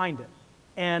to find it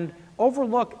and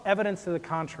overlook evidence to the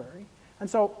contrary. And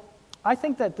so I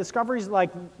think that discoveries like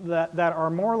that are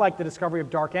more like the discovery of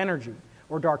dark energy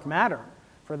or dark matter,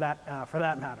 for that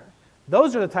matter.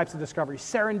 Those are the types of discoveries,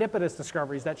 serendipitous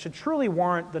discoveries, that should truly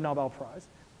warrant the Nobel Prize.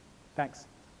 Thanks.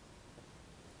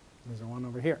 There's one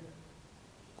over here.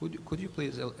 Could you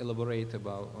please elaborate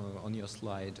about on your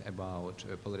slide about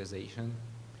polarization?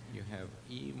 You have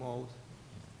E mode.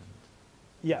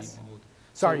 Yes. B mode.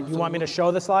 Sorry, you want me to show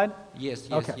the slide? Yes,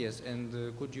 yes, Okay. yes.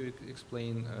 And could you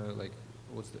explain like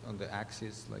what's on the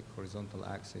axis, like horizontal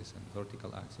axis and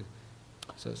vertical axis?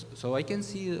 So I can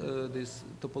see this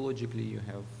topologically. You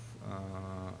have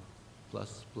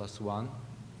plus one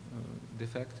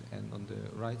defect, and on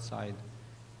the right side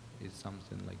is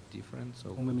something like different. So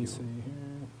Let me see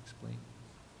here. explain.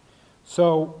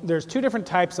 So there's two different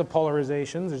types of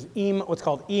polarizations. There's what's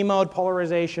called E-mode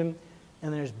polarization,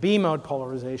 and there's B-mode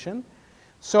polarization.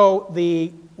 So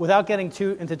without getting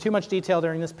into too much detail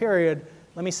during this period,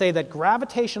 let me say that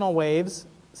gravitational waves,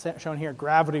 shown here,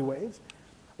 gravity waves,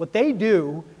 what they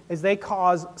do is they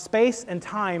cause space and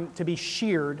time to be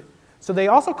sheared. So they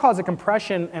also cause a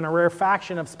compression and a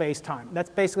rarefaction of space-time. That's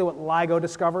basically what LIGO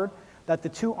discovered, that the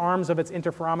two arms of its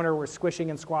interferometer were squishing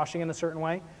and squashing in a certain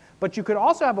way. But you could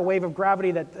also have a wave of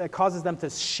gravity that causes them to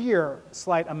shear a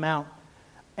slight amount.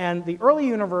 And the early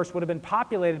universe would have been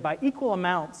populated by equal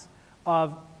amounts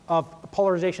of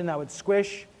polarization that would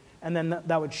squish and then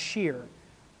that would shear.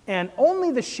 And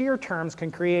only the shear terms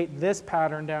can create this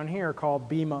pattern down here called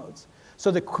B modes.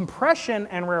 So the compression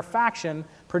and rarefaction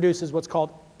produces what's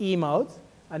called E modes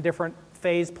on different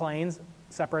phase planes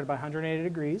separated by 180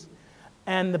 degrees.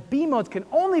 And the B modes can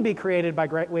only be created by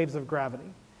waves of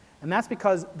gravity. And that's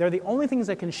because they're the only things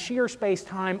that can shear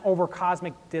space-time over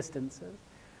cosmic distances.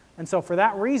 And so for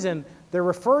that reason, they're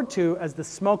referred to as the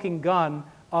smoking gun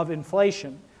of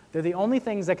inflation. They're the only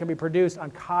things that can be produced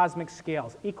on cosmic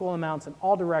scales, equal amounts in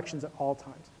all directions at all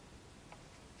times.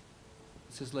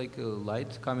 This is like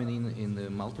light coming in the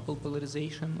multiple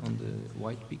polarization on the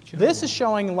white picture? This is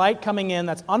showing light coming in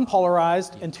that's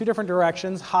unpolarized in two different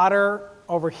directions, hotter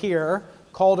over here,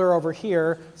 colder over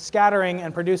here, scattering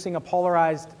and producing a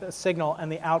polarized signal and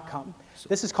the outcome.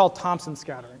 This is called Thomson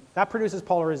scattering. That produces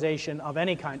polarization of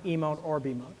any kind, E mode or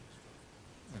B mode.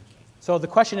 So the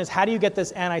question is, how do you get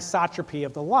this anisotropy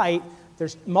of the light?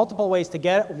 There's multiple ways to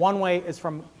get it. One way is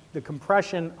from the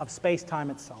compression of space-time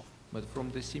itself. But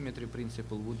from the symmetry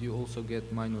principle, would you also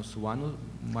get minus one?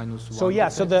 So yeah,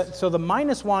 effects? so the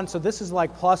minus one, so this is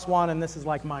like plus one and this is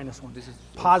like minus one. This is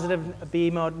positive B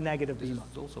mode, negative This B is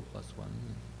mode. also plus one, isn't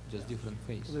it? Just different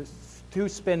phase. So there's two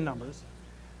spin numbers.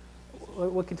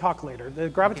 We can talk later. The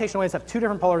gravitational waves have two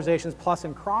different polarizations, plus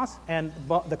and cross, and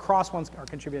the cross ones are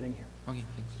contributing here. Okay,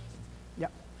 thanks. Yeah.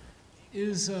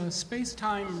 Is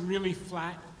space-time really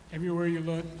flat everywhere you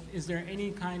look? Is there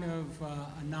any kind of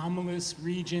anomalous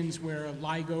regions where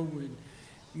LIGO would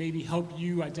maybe help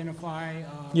you identify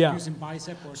using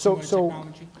BICEP or similar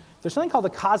technology? There's something called the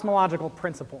cosmological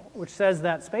principle, which says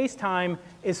that space-time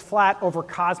is flat over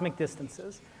cosmic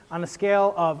distances. On a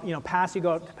scale of, you go past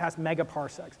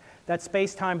megaparsecs, that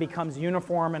space-time becomes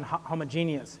uniform and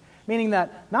homogeneous, meaning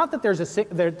that not that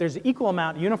there's an equal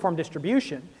amount uniform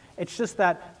distribution, it's just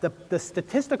that the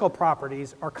statistical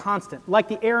properties are constant, like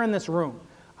the air in this room.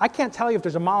 I can't tell you if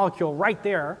there's a molecule right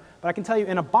there, but I can tell you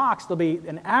in a box there'll be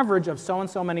an average of so and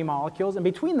so many molecules, and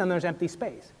between them there's empty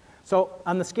space. So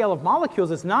on the scale of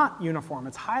molecules, it's not uniform.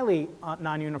 It's highly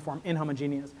non-uniform,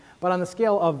 inhomogeneous. But on the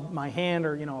scale of my hand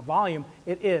or a volume,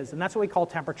 it is. And that's what we call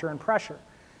temperature and pressure.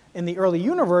 In the early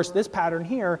universe, this pattern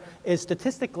here is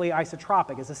statistically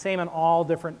isotropic. It's the same on all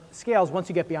different scales once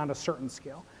you get beyond a certain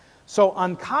scale. So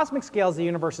on cosmic scales, the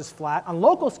universe is flat. On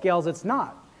local scales, it's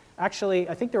not. Actually,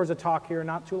 I think there was a talk here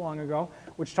not too long ago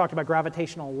which talked about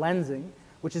gravitational lensing,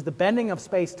 which is the bending of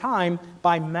space-time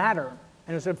by matter.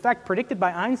 And it was, in fact, predicted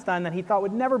by Einstein that he thought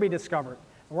would never be discovered.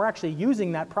 And we're actually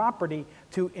using that property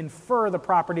to infer the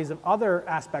properties of other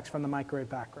aspects from the microwave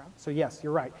background. So yes,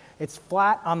 you're right. It's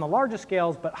flat on the larger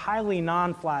scales, but highly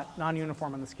non-flat,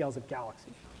 non-uniform on the scales of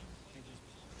galaxies.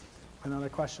 Another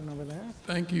question over there?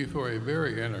 Thank you for a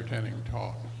very entertaining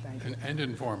talk Thank you. and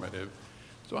informative.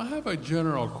 So I have a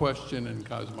general question in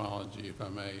cosmology, if I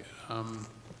may.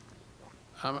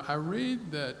 I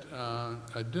read that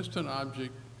a distant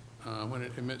object, when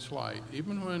it emits light,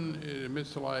 even when it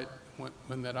emits the light,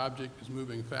 when that object is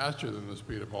moving faster than the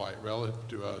speed of light relative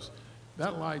to us,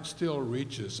 that light still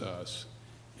reaches us.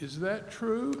 Is that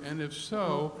true? And if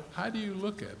so, how do you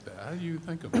look at that? How do you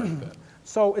think about that?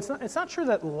 So it's not true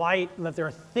that that there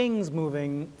are things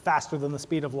moving faster than the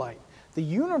speed of light. The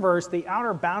universe, the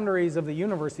outer boundaries of the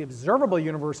universe, the observable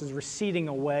universe is receding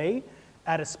away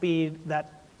at a speed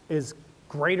that is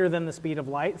greater than the speed of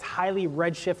light. It's highly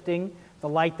redshifting the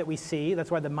light that we see.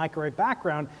 That's why the microwave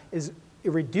background is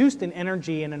reduced in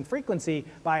energy and in frequency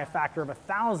by a factor of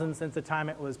 1,000 since the time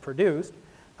it was produced.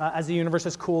 As the universe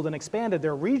has cooled and expanded,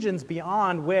 there are regions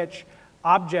beyond which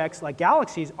objects like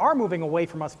galaxies are moving away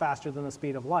from us faster than the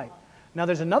speed of light. Now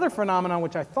there's another phenomenon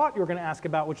which I thought you were going to ask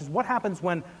about, which is what happens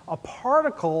when a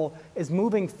particle is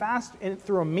moving fast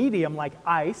through a medium like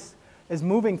ice, is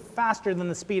moving faster than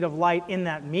the speed of light in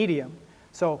that medium.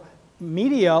 So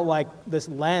media like this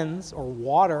lens or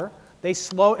water, it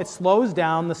slows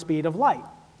down the speed of light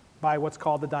by what's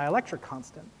called the dielectric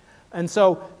constant. And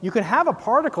so you could have a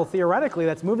particle, theoretically,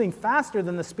 that's moving faster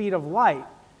than the speed of light,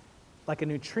 like a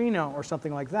neutrino or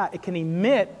something like that. It can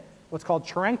emit what's called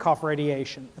Cherenkov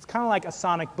radiation. It's kind of like a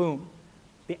sonic boom.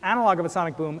 The analog of a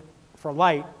sonic boom for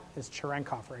light is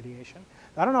Cherenkov radiation.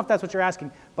 I don't know if that's what you're asking,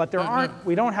 but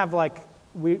we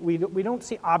don't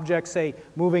see objects, say,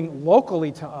 moving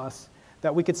locally to us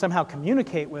that we could somehow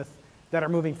communicate with that are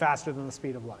moving faster than the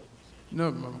speed of light.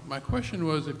 No, my question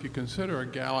was, if you consider a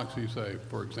galaxy, say,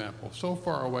 for example, so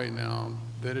far away now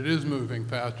that it is moving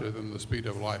faster than the speed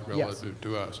of light relative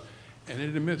to us, and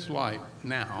it emits light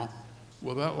now,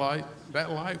 well,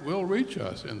 that light will reach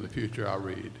us in the future, I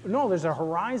read. No, there's a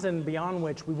horizon beyond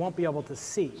which we won't be able to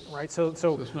see, right? So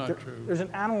that's not true. There's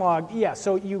an analog, yeah.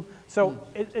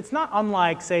 It's not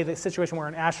unlike, say, the situation where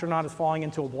an astronaut is falling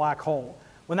into a black hole.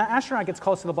 When that astronaut gets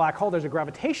close to the black hole, there's a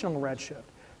gravitational redshift.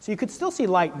 So you could still see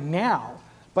light now,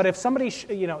 but if somebody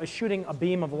is shooting a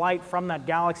beam of light from that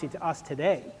galaxy to us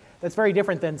today, that's very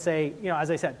different than, say,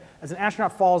 as I said, as an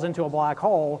astronaut falls into a black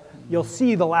hole, you'll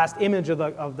see the last image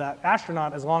of that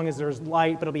astronaut as long as there's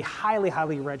light, but it'll be highly,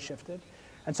 highly redshifted.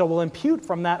 And so we'll impute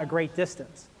from that a great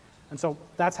distance. And so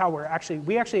that's how we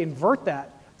actually invert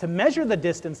that. To measure the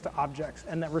distance to objects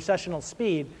and the recessional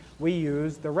speed, we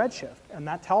use the redshift. And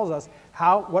that tells us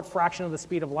what fraction of the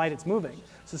speed of light it's moving.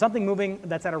 So something moving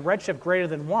that's at a redshift greater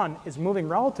than 1 is moving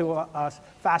relative to us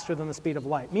faster than the speed of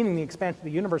light, meaning the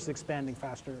universe is expanding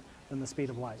faster than the speed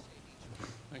of light.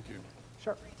 Thank you.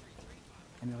 Sure.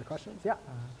 Any other questions? Yeah.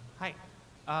 Hi.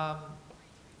 I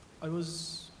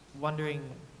was wondering,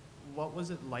 what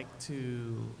was it like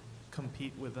to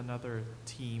compete with another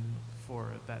team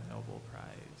for that Nobel Prize?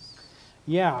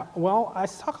 Yeah, well, I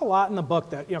talk a lot in the book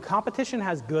that competition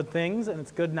has good things, and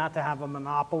it's good not to have a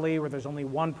monopoly where there's only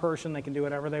one person, they can do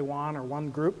whatever they want, or one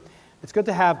group. It's good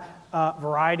to have a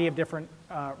variety of different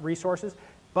resources,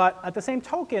 but at the same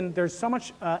token, there's so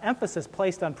much emphasis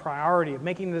placed on priority of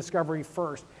making the discovery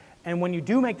first. And when you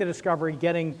do make the discovery,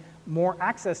 getting more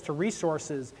access to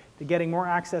resources, to getting more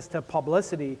access to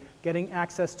publicity, getting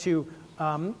access to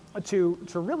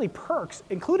really perks,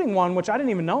 including one which I didn't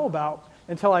even know about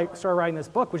until I started writing this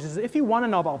book, which is if you won a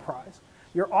Nobel Prize,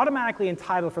 you're automatically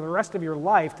entitled for the rest of your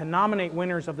life to nominate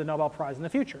winners of the Nobel Prize in the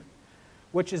future,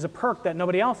 which is a perk that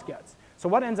nobody else gets. So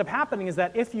what ends up happening is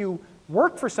that if you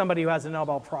work for somebody who has a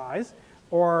Nobel Prize,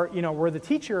 or were the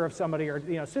teacher of somebody, or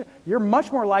you're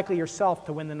much more likely yourself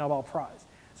to win the Nobel Prize.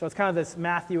 So it's kind of this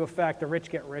Matthew effect, the rich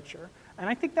get richer. And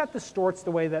I think that distorts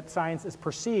the way that science is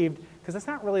perceived, because that's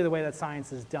not really the way that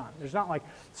science is done. There's not like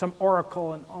some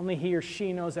oracle and only he or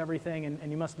she knows everything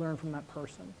and you must learn from that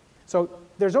person. So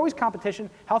there's always competition.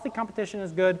 Healthy competition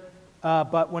is good,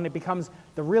 but when it becomes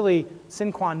the really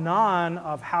sine qua non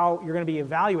of how you're going to be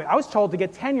evaluated. I was told to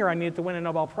get tenure I needed to win a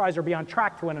Nobel Prize or be on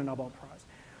track to win a Nobel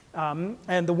Prize.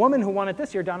 And the woman who won it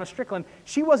this year, Donna Strickland,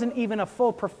 she wasn't even a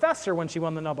full professor when she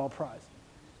won the Nobel Prize.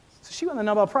 So she won the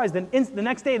Nobel Prize, then the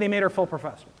next day they made her full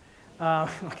professor.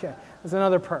 Okay, there's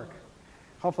another perk.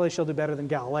 Hopefully she'll do better than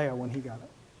Galileo when he got it.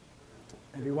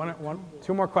 Maybe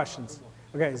two more questions.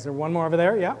 Okay, is there one more over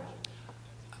there? Yeah?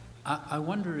 I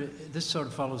wonder, this sort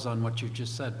of follows on what you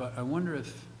just said, but I wonder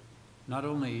if not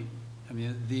only,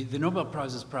 the Nobel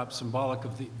Prize is perhaps symbolic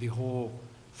of the whole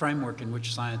framework in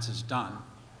which science is done.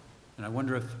 And I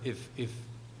wonder if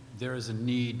there is a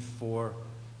need for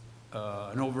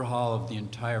an overhaul of the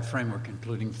entire framework,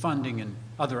 including funding and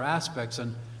other aspects.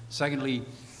 And secondly,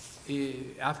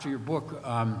 after your book,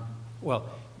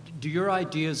 do your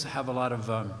ideas have a lot of,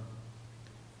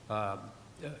 are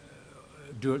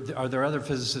there other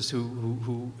physicists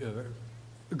who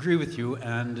agree with you?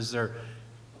 And is there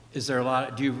a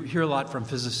lot, do you hear a lot from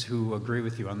physicists who agree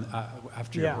with you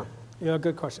after your book? Yeah,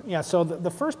 good question. Yeah, so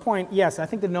the first point, yes, I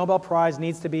think the Nobel Prize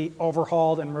needs to be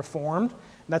overhauled and reformed.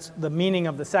 That's the meaning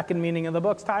of the second meaning of the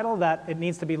book's title, that it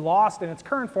needs to be lost in its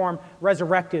current form,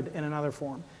 resurrected in another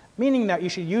form, meaning that you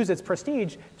should use its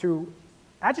prestige to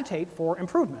agitate for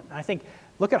improvement. And I think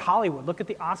Look at Hollywood, look at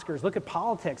the Oscars, look at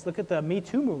politics, look at the Me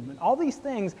Too movement. All these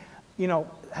things,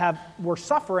 were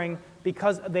suffering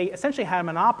because they essentially had a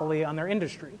monopoly on their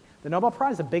industry. The Nobel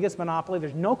Prize is the biggest monopoly.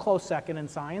 There's no close second in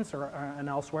science and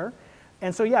elsewhere.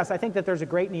 And so, yes, I think that there's a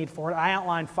great need for it. I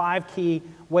outlined 5 key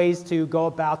ways to go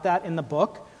about that in the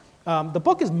book. The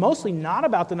book is mostly not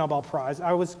about the Nobel Prize.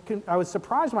 I was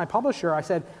surprised my publisher. I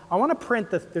said, I want to print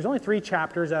there's only 3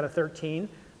 chapters out of 13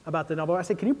 about the Nobel. I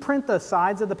said, can you print the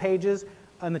sides of the pages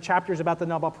and the chapters about the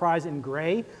Nobel Prize in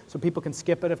gray so people can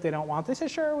skip it if they don't want? They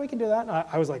said, sure, we can do that.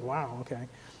 I was like, wow,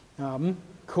 okay.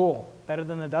 Cool, better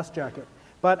than the dust jacket.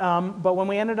 But when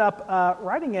we ended up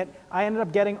writing it, I ended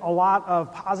up getting a lot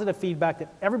of positive feedback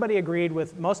that everybody agreed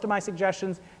with most of my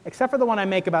suggestions, except for the one I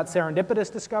make about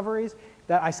serendipitous discoveries,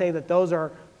 that I say that those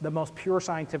are the most pure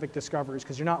scientific discoveries,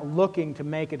 because you're not looking to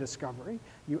make a discovery.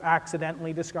 You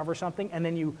accidentally discover something, and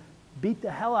then you beat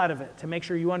the hell out of it to make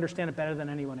sure you understand it better than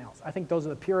anyone else. I think those are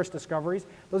the purest discoveries.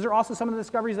 Those are also some of the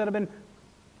discoveries that have been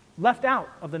left out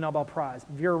of the Nobel Prize.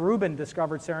 Vera Rubin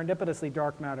discovered serendipitously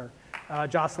dark matter.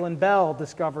 Jocelyn Bell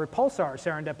discovered pulsar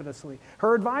serendipitously.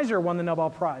 Her advisor won the Nobel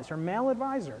Prize, her male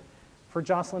advisor, for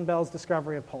Jocelyn Bell's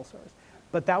discovery of pulsars.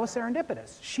 But that was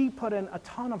serendipitous. She put in a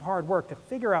ton of hard work to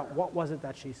figure out what was it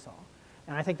that she saw.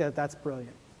 And I think that that's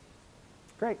brilliant.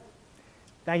 Great.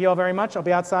 Thank you all very much. I'll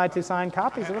be outside to sign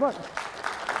copies of the book.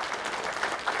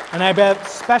 And I have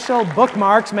special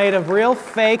bookmarks made of real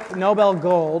fake Nobel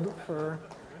gold for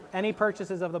any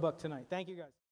purchases of the book tonight. Thank you, guys.